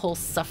understand the whole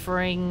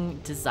suffering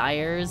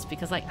desires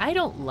because, like, I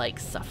don't like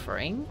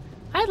suffering.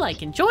 I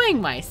like enjoying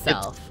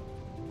myself.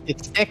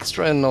 It's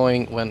extra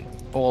annoying when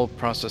all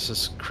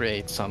processes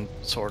create some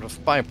sort of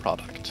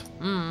byproduct.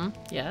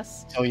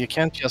 Yes. So you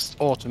can't just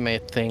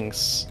automate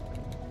things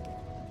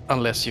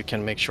unless you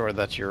can make sure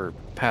that you're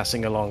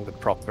passing along the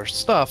proper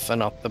stuff and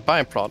not the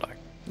byproduct.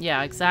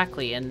 Yeah,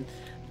 exactly. And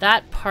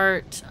that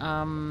part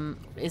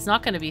is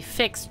not going to be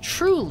fixed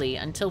truly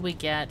until we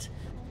get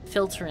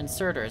filter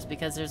inserters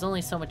because there's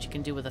only so much you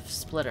can do with a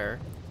splitter.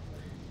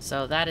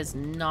 So that is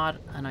not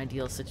an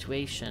ideal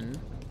situation.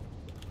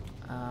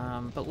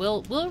 But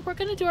we're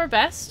gonna do our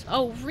best.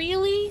 Oh,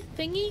 really?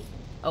 Thingy?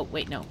 Oh,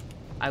 wait, no.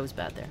 I was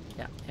bad there.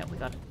 Yeah, we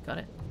got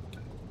it.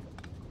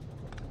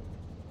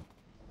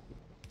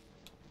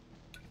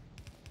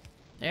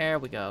 There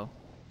we go.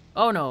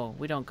 Oh no,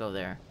 we don't go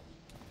there.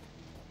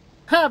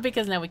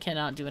 Because now we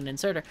cannot do an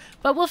inserter.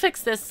 But we'll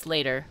fix this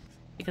later.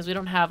 Because we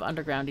don't have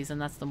undergroundies,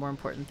 and that's the more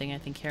important thing, I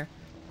think, here.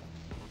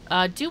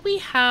 Do we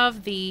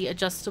have the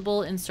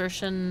adjustable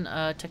insertion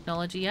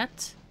technology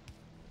yet?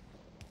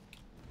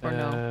 Or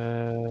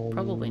no?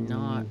 Probably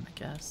not, I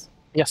guess.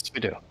 Yes, we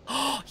do.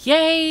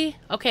 Yay!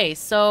 Okay,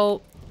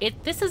 so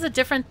this is a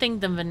different thing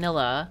than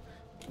vanilla,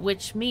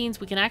 which means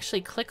we can actually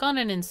click on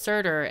an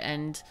inserter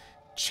and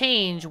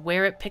change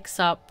where it picks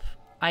up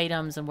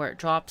items and where it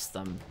drops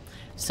them.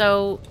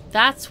 So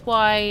that's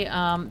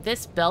why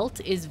this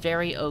belt is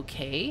very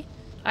okay.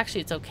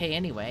 Actually, it's okay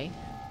anyway.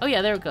 Oh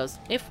yeah, there it goes.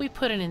 If we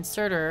put an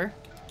inserter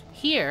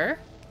here,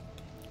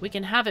 we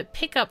can have it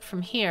pick up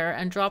from here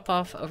and drop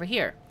off over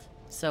here.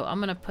 So I'm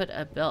gonna put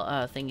a belt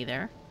thingy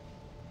there.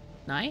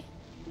 Nai?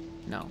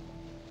 No.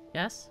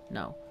 Yes?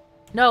 No.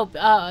 No,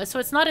 so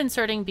it's not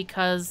inserting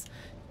because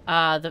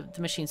the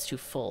machine's too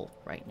full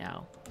right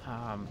now.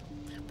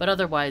 But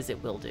otherwise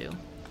it will do.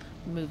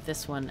 Move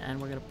this one and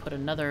we're gonna put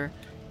another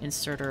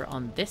inserter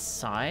on this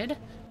side.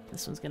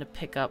 This one's gonna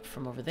pick up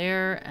from over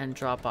there and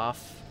drop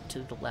off to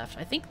the left.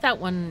 I think that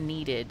one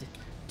needed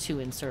 2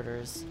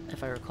 inserters,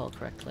 if I recall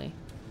correctly.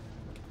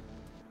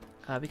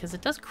 Because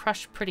it does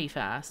crush pretty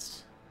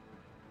fast.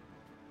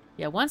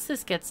 Yeah, once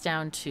this gets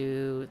down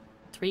to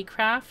 3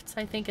 crafts,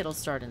 I think it'll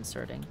start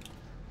inserting.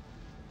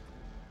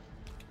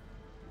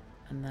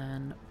 And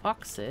then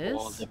boxes.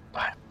 Oh, the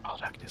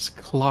byproduct is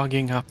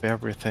clogging up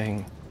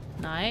everything.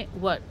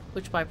 What?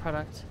 Which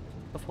byproduct?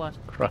 Of what?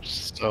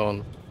 Crushed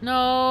stone.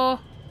 No.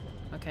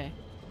 Okay.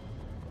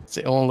 It's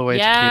the only way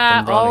to keep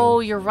them running. Oh,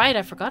 you're right.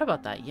 I forgot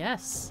about that.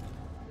 Yes.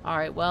 All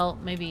right. Well,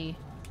 maybe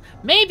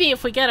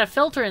if we get a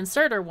filter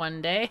inserter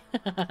one day.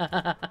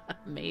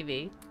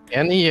 Maybe.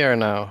 Any year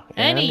now.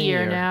 Any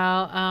year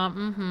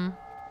now.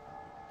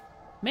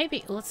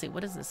 Maybe. Let's see.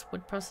 What is this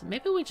wood process?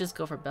 Maybe we just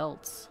go for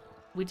belts.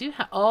 We do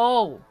have.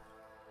 Oh.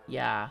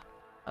 Yeah.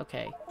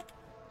 Okay.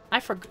 I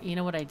forgot. You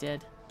know what I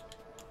did?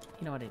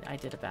 You know what I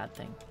did a bad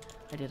thing.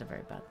 I did a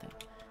very bad thing.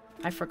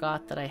 I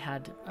forgot that I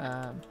had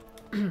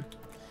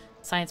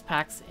science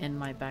packs in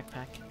my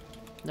backpack.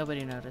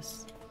 Nobody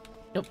noticed.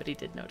 Nobody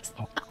did notice.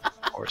 Of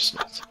course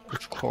not.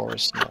 Of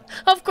course not.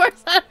 Of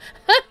course not.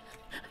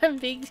 I'm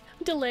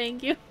delaying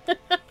you.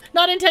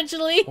 Not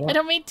intentionally. What? I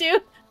don't mean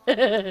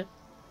to.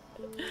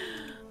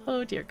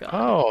 Oh dear God.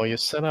 Oh, you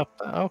set up.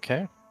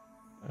 Okay.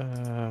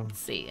 Let's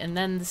see, and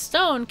then the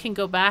stone can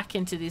go back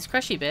into these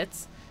crushy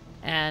bits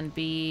and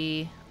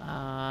be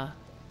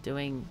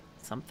doing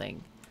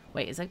something.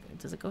 Wait,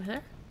 does it go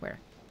there? Where?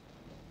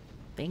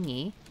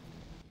 Thingy.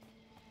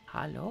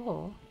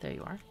 Hello. There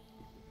you are.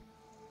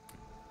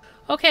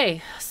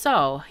 Okay,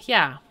 so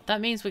yeah,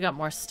 that means we got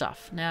more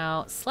stuff.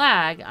 Now,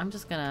 slag, I'm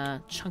just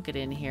gonna chunk it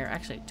in here.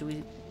 Actually,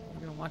 we're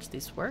gonna watch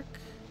these work?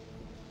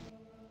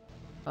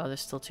 Oh,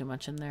 there's still too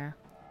much in there.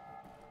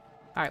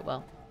 Alright,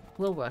 well,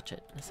 we'll watch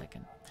it in a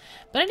second.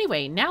 But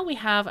anyway, now we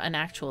have an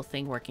actual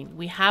thing working.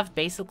 We have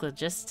basic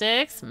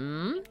logistics.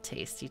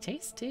 Tasty,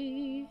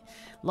 tasty.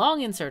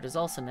 Long insert is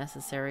also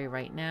necessary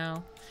right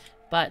now.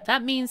 But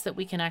that means that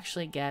we can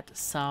actually get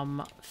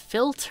some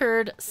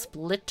filtered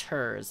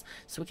splitters.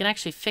 So we can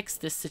actually fix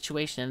this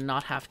situation and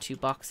not have 2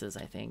 boxes,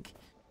 I think.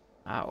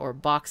 Or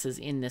boxes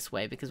in this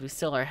way, because we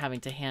still are having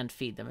to hand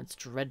feed them. It's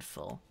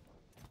dreadful.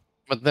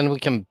 But then we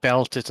can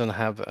belt it and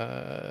have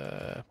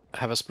a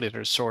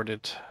splitter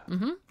sorted.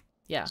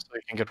 Yeah. So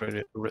you can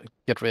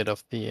get rid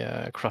of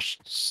the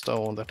crushed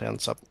stone that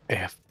ends up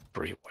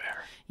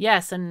everywhere.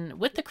 Yes, and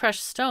with the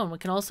crushed stone, we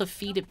can also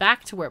feed it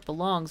back to where it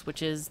belongs,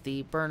 which is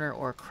the burner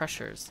or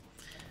crushers.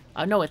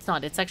 No, it's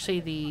not. It's actually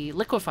the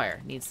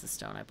liquefier needs the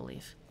stone, I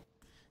believe.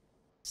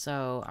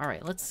 So, all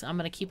right, I'm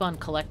going to keep on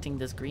collecting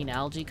this green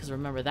algae, because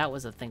remember, that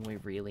was a thing we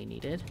really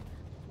needed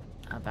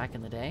back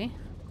in the day.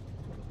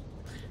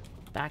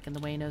 Back in the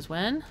way knows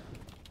when.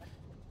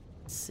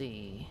 Let's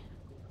see.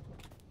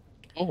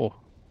 Oh.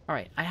 All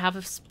right, I have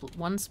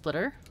one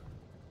splitter.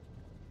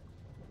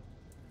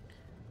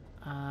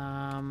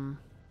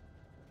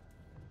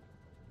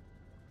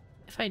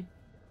 If I...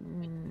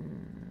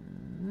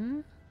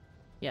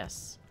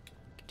 yes.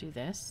 Could do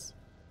this.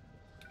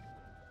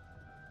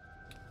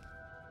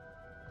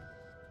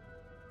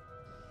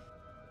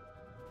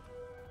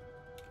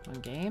 One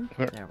game.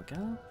 There we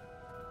go.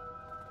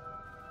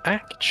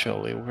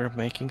 Actually, we're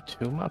making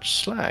too much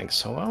slag,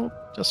 so I'll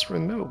just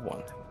remove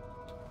one.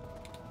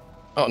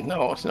 Oh,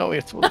 no,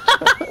 it will...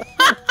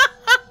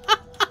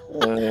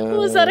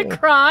 Was that a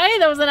cry?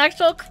 That was an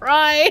actual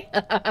cry.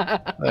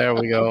 There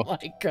we go. Oh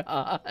my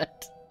God.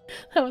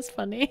 That was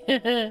funny.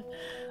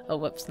 Oh,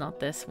 whoops, not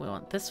this. We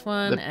want this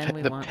one,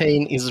 the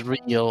pain is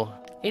real.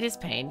 It is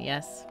pain,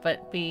 yes.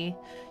 But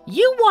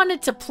you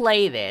wanted to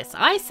play this.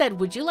 I said,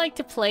 would you like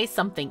to play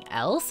something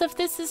else if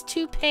this is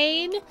too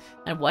pain?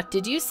 And what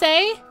did you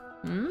say?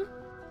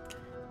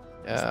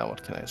 Yeah,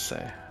 what can I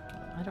say?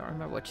 I don't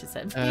remember what you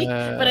said,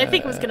 but I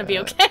think it was gonna be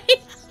okay.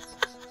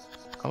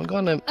 I'm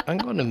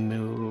gonna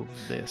move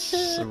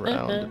this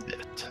around a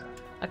bit.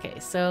 Okay,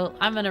 so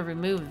I'm gonna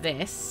remove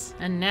this,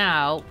 and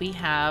now we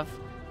have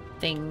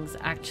things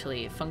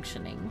actually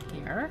functioning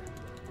here.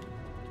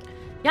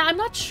 Yeah, I'm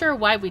not sure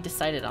why we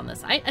decided on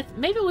this.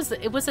 Maybe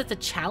it was at the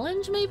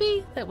challenge,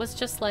 maybe that was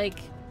just like,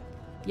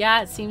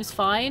 yeah, it seems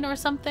fine or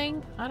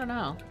something. I don't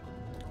know.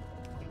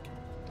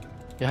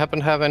 You happen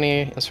to have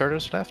any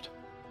inserters left?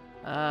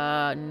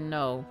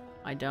 No,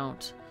 I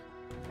don't.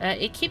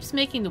 It keeps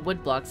making the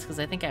wood blocks because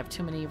I think I have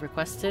too many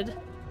requested.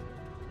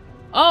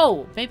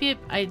 Oh, maybe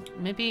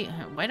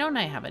why don't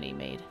I have any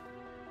made?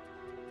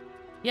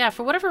 Yeah,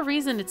 for whatever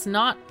reason, it's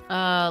not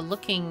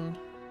looking...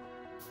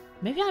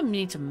 Maybe I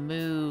need to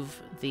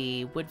move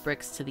the wood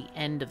bricks to the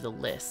end of the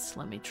list.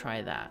 Let me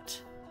try that.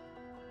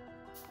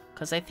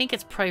 Because I think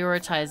it's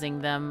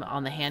prioritizing them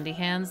on the handy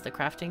hands, the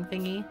crafting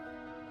thingy.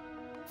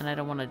 And I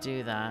don't want to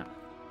do that.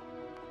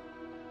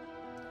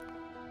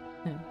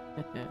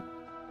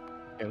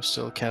 You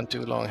still can't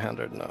do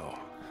long-handed, no.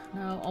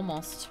 No,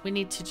 almost. We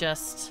need to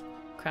just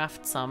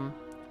craft some.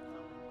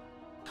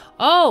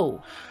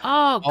 Oh!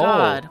 Oh,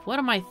 God. What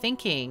am I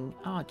thinking?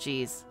 Oh,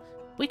 jeez.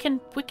 We can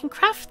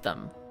craft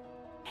them.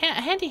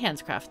 Handy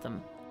hands craft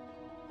them.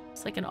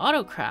 It's like an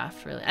auto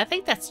craft, really. I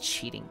think that's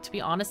cheating. To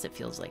be honest, it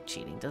feels like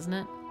cheating, doesn't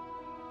it?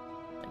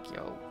 Like, like,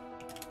 yo,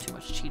 too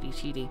much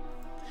cheaty.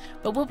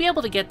 But we'll be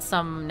able to get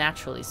some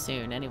naturally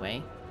soon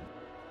anyway.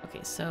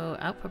 Okay, so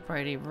output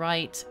priority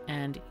right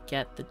and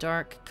get the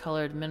dark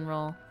colored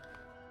mineral,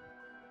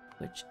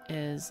 which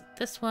is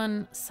this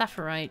one,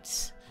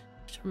 sapphirite.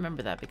 I should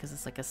remember that because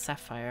it's like a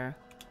sapphire.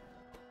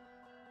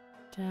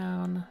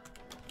 Down.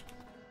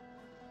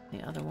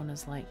 The other one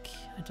is like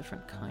a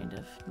different kind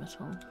of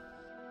metal.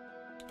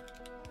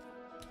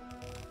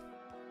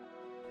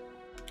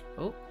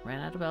 Oh, ran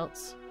out of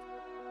belts.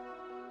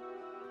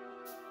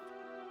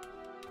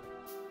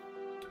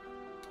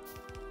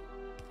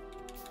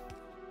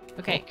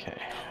 Okay.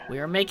 We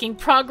are making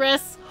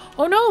progress.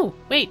 Oh no!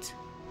 Wait.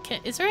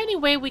 Is there any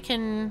way we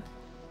can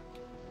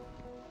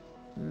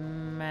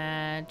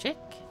magic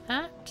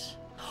that?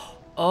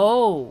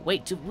 Oh,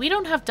 wait. We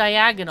don't have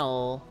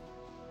diagonal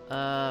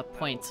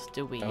points,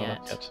 do we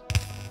yet?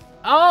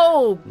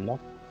 Oh! No.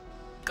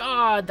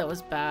 God, that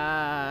was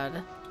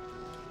bad.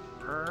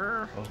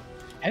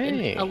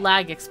 Hey. A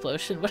lag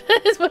explosion. What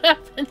is what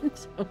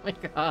happened? Oh my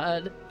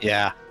god.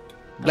 Yeah.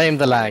 Blame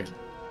the lag.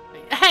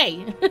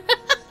 Hey!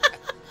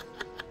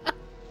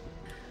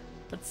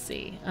 Let's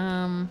see.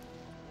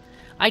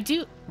 I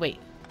do... Wait.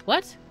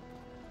 What?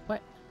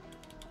 What?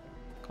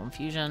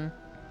 Confusion.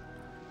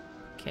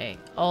 Okay.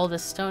 All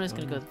this stone is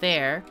going to go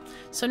there.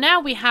 So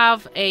now we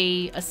have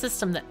a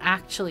system that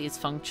actually is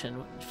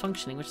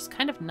functioning, which is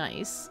kind of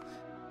nice.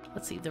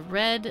 Let's see. The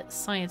red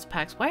science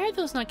packs. Why are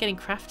those not getting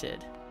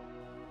crafted?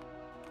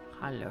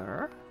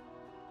 Hello?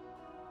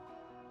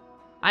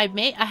 I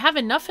have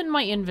enough in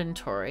my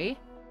inventory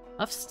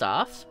of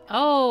stuff.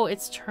 Oh,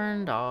 it's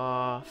turned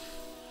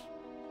off.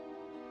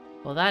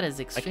 Well, that is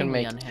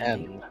extremely unhandy. I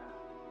can make 10.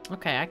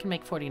 Okay, I can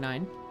make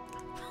 49.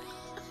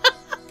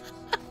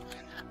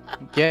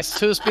 Guess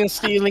who's been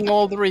stealing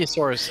all the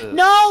resources?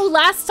 No,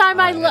 last time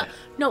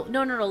No.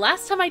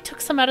 Last time I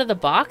took some out of the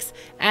box,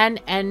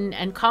 and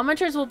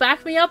commenters will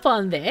back me up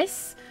on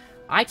this.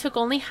 I took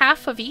only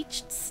half of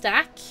each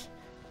stack.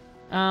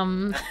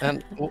 And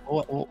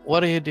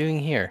what are you doing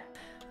here?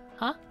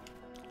 Huh?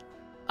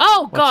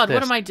 Oh God,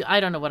 what am I doing?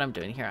 I don't know what I'm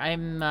doing here.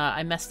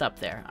 I messed up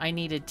there. I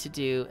needed to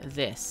do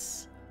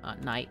this.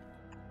 Night.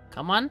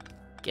 Come on.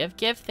 Give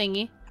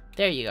thingy.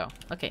 There you go.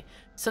 Okay.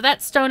 So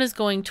that stone is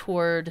going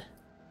toward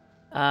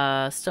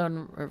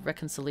stone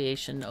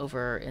reconciliation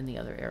over in the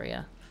other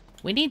area.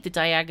 We need the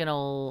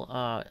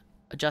diagonal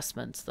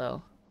adjustments,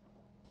 though,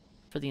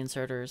 for the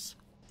inserters.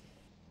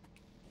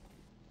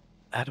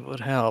 That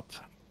would help.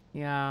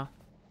 Yeah.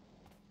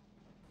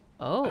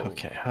 Oh.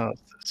 Okay, how's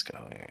this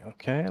going?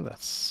 Okay,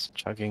 that's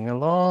chugging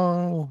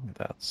along.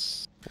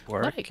 That's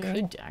working. What I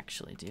could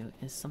actually do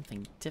is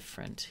something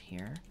different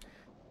here,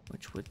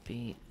 which would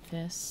be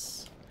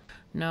this.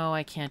 No,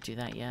 I can't do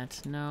that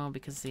yet. No,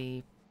 because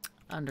the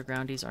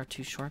undergroundies are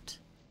too short.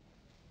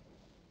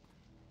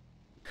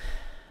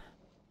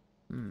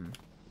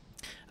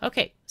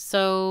 Okay,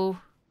 so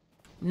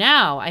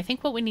now I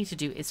think what we need to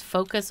do is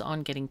focus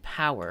on getting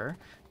power,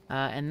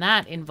 and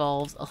that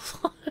involves a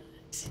lot.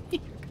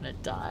 You're gonna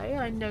die.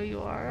 I know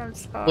you are. I'm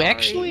sorry. We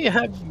actually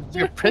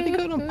you're pretty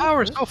good on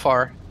power so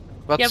far.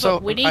 But yeah, so,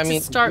 but we need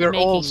to start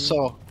making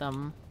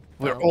them.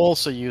 We're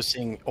also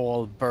using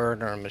all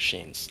burner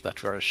machines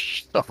that we're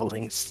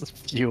shoveling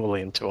fuel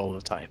into all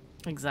the time.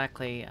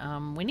 Exactly.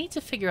 We need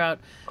to figure out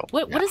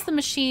what is the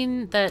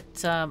machine that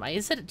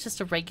is it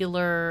just a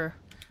regular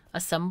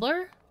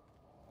assembler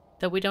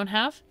that we don't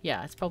have?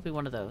 Yeah, it's probably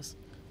one of those.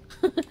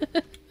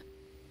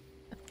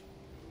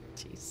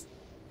 Jeez.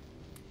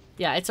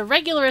 Yeah, it's a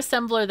regular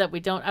assembler that we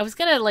don't... I was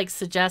gonna, like,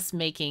 suggest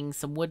making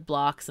some wood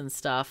blocks and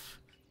stuff.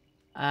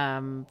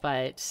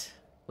 But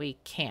we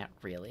can't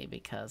really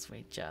because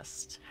we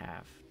just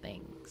have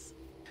things.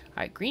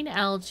 Alright, green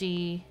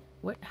algae.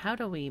 How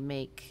do we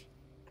make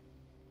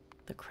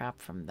the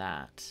crap from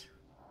that?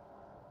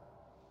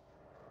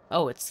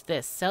 Oh, it's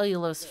this.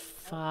 Cellulose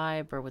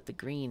fiber with the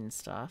green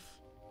stuff.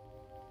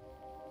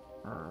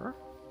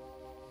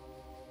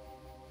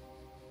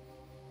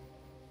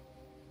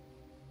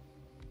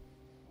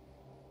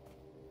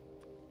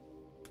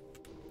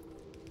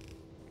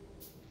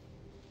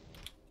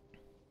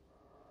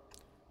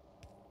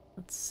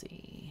 Let's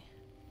see.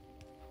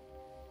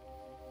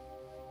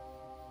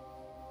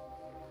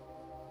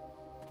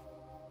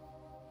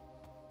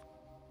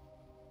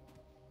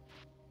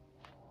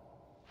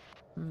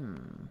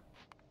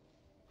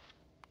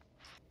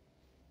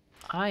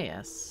 Ah,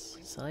 yes.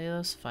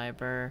 Cellulose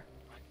fiber.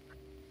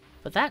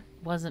 But that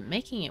wasn't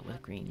making it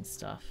with green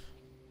stuff.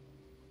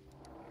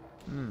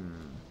 Alright,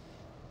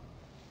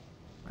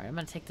 I'm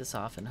gonna take this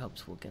off in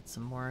hopes we'll get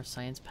some more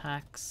science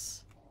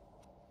packs.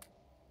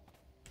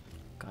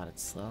 God,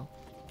 it's slow.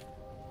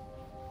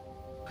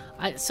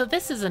 So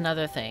this is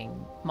another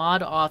thing.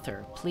 Mod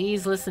author,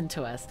 please listen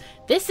to us.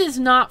 This is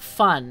not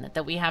fun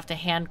that we have to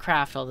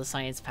handcraft all the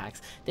science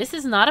packs. This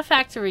is not a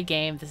factory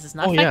game. This is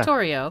not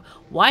Factorio.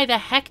 Why the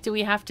heck do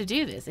we have to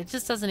do this? It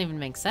just doesn't even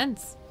make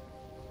sense.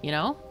 You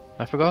know?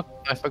 I forgot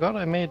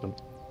I made them.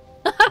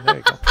 There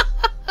you go.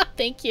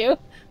 Thank you.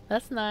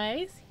 That's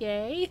nice.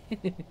 Yay.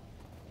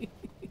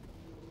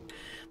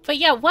 But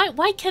yeah,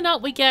 why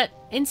cannot we get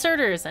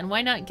inserters and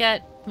why not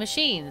get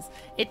machines?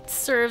 It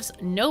serves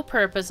no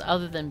purpose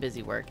other than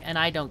busy work, and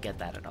I don't get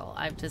that at all.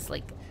 I'm just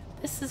like,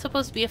 this is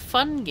supposed to be a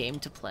fun game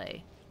to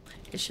play.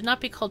 It should not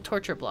be called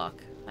Torture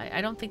Block.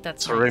 I don't think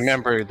that's so nice.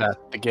 Remember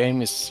that the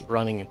game is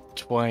running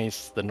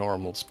twice the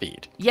normal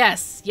speed.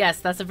 Yes,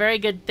 that's a very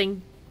good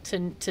thing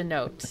to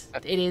note.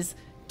 It is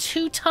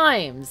 2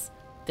 times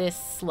this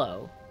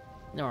slow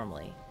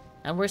normally,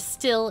 and we're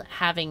still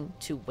having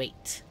to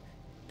wait.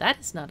 That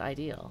is not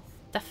ideal.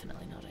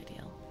 Definitely not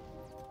ideal.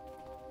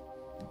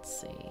 Let's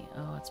see.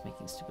 Oh, it's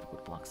making stupid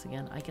wood blocks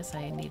again. I guess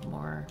I need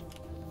more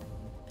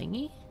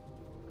thingy.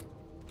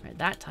 All right,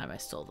 that time I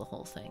stole the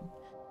whole thing.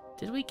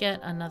 Did we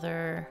get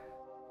another?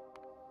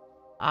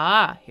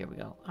 Ah, here we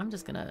go. I'm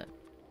just gonna,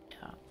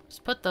 yeah,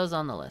 just put those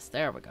on the list.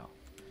 There we go.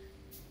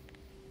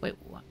 Wait,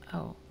 what?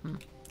 Oh,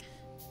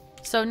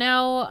 So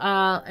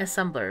now,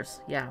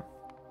 assemblers, yeah.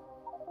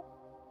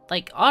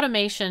 Like,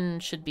 automation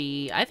should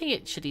be, I think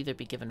it should either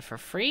be given for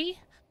free,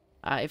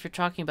 if you're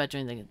talking about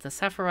doing the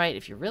Saphirite,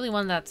 if you really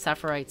want that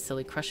Saphirite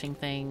silly crushing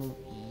thing,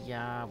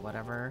 yeah,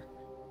 whatever.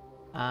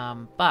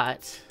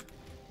 But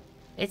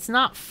it's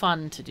not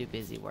fun to do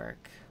busy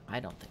work. I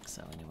don't think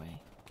so, anyway.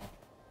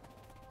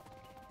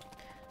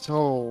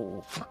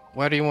 So,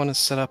 where do you want to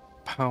set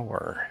up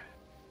power?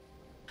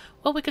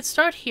 Well, we could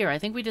start here. I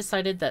think we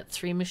decided that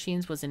 3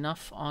 machines was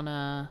enough on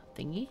a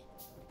thingy,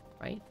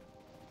 right?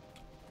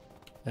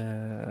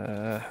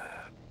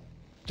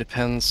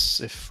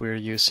 Depends if we're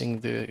using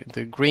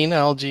the green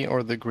algae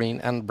or the green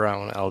and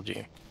brown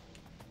algae.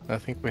 I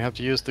think we have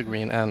to use the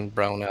green and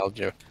brown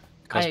algae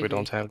because we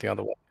don't have the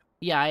other one.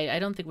 Yeah, I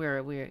don't think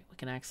we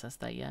can access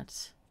that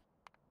yet.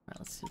 All right,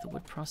 let's do the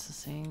wood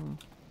processing.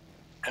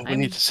 And we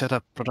need to set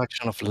up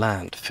production of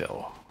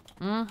landfill.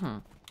 Mm-hmm.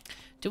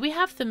 Do we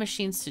have the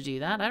machines to do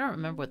that? I don't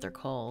remember what they're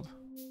called.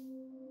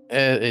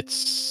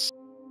 It's...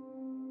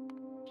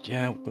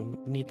 Yeah, we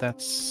need that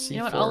seafloor...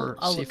 You know what?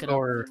 I'll look it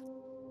up.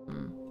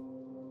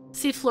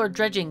 Seafloor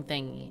dredging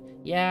thingy.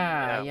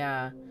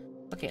 Yeah.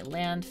 Okay,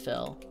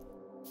 landfill.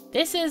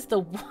 This is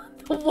the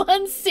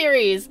one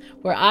series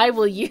where I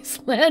will use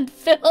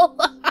landfill.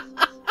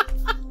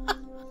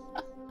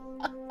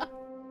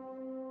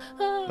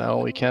 No,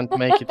 we can't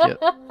make it yet.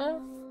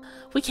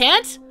 We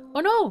can't?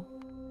 Oh no.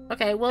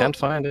 Okay, well... Can't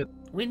find it.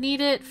 We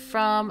need it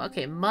from...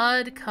 Okay,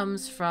 mud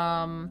comes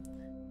from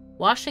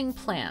washing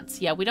plants.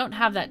 Yeah, we don't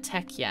have that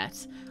tech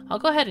yet. I'll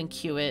go ahead and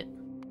queue it.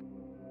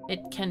 It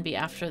can be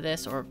after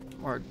this, or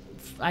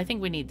I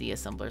think we need the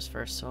assemblers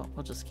first, so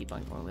we'll just keep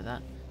on going with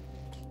that.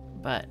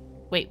 But,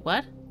 wait,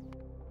 what?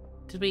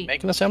 Did we...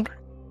 Make an assembler?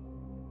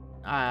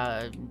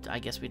 I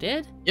guess we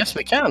did. Yes,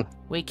 we can.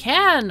 We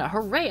can!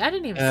 Hooray! I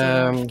didn't even see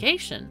a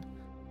notification.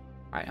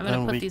 Alright, I'm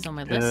gonna put these on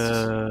my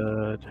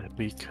list.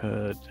 We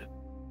could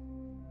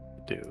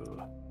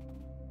do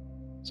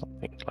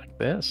something like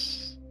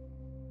this.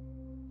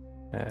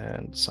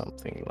 And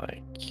something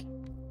like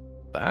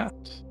that.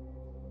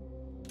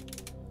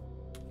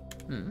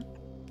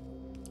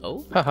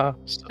 Oh. Haha,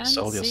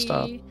 sold your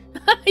stuff.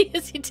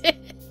 Yes, you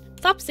did.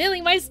 Stop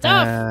stealing my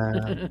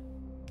stuff.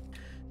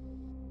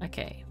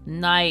 Okay,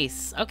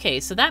 nice. Okay,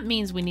 so that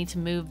means we need to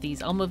move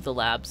these. I'll move the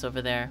labs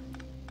over there.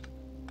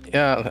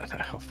 Yeah,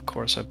 of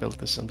course I built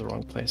this in the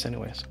wrong place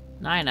anyways.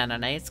 No.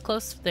 It's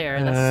close there.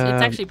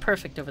 It's actually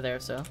perfect over there,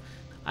 so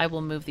I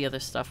will move the other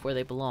stuff where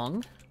they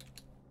belong.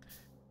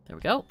 There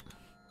we go.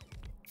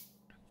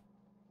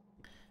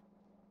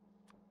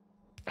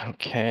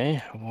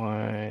 Okay,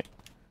 why...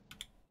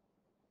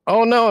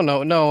 Oh, no,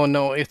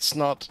 it's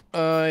not.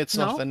 It's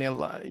not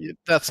vanilla.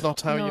 That's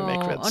not how you make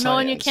red science. Oh, no,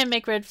 and you can't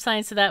make red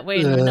science that way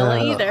in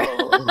vanilla either.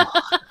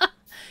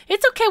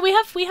 It's okay, we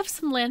have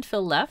some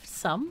landfill left,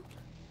 some.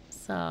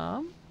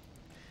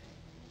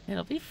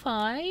 It'll be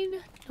fine.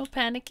 No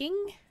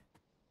panicking.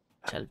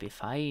 Shall be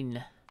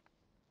fine.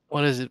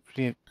 What is it?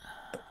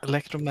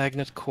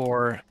 Electromagnet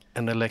core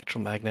and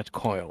electromagnet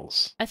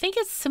coils. I think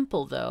it's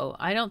simple though.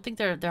 I don't think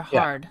they're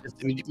hard.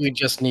 We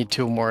just need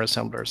 2 more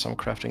assemblers. I'm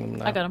crafting them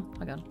now. I got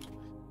them.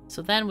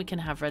 So then we can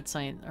have red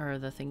science or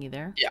the thingy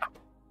there. Yeah.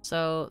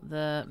 So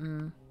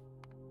the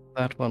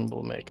that one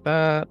will make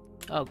that.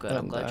 Oh good,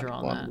 I'm glad you're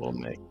on that. That one will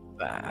make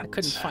that. I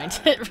couldn't find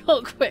it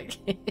real quick.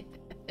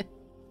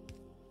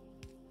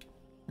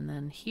 And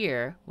then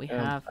here we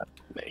have...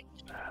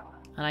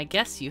 And I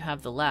guess you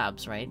have the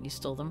labs, right? You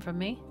stole them from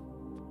me?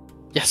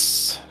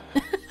 Yes.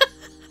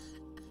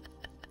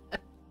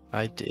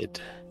 I did.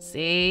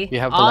 See? You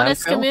have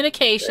honest the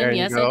communication.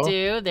 Yes, I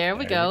do. There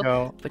we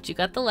go. But you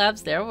got the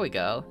labs. There we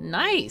go.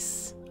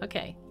 Nice.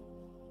 Okay.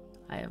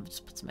 I have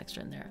just put some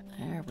extra in there.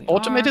 There we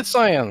Automated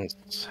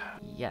science.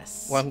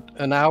 Yes.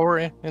 An hour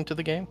into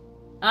the game?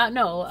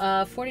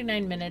 No,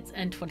 49 minutes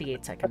and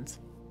 28 seconds.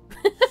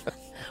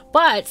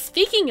 But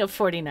speaking of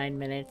 49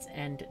 minutes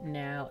and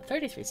now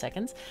 33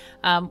 seconds,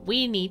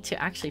 we need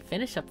to actually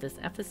finish up this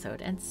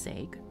episode and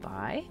say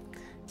goodbye.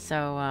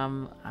 So,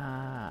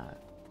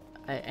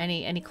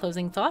 any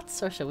closing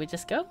thoughts, or shall we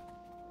just go?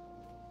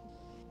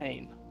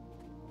 Pain.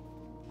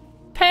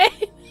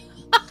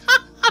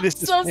 I'm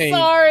so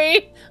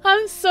sorry.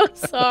 I'm so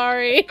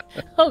sorry.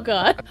 Oh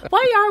God.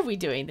 Why are we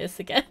doing this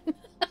again?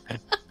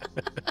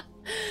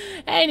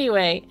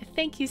 Anyway,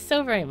 thank you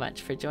so very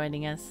much for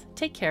joining us.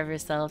 Take care of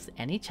yourselves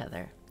and each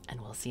other, and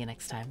we'll see you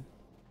next time.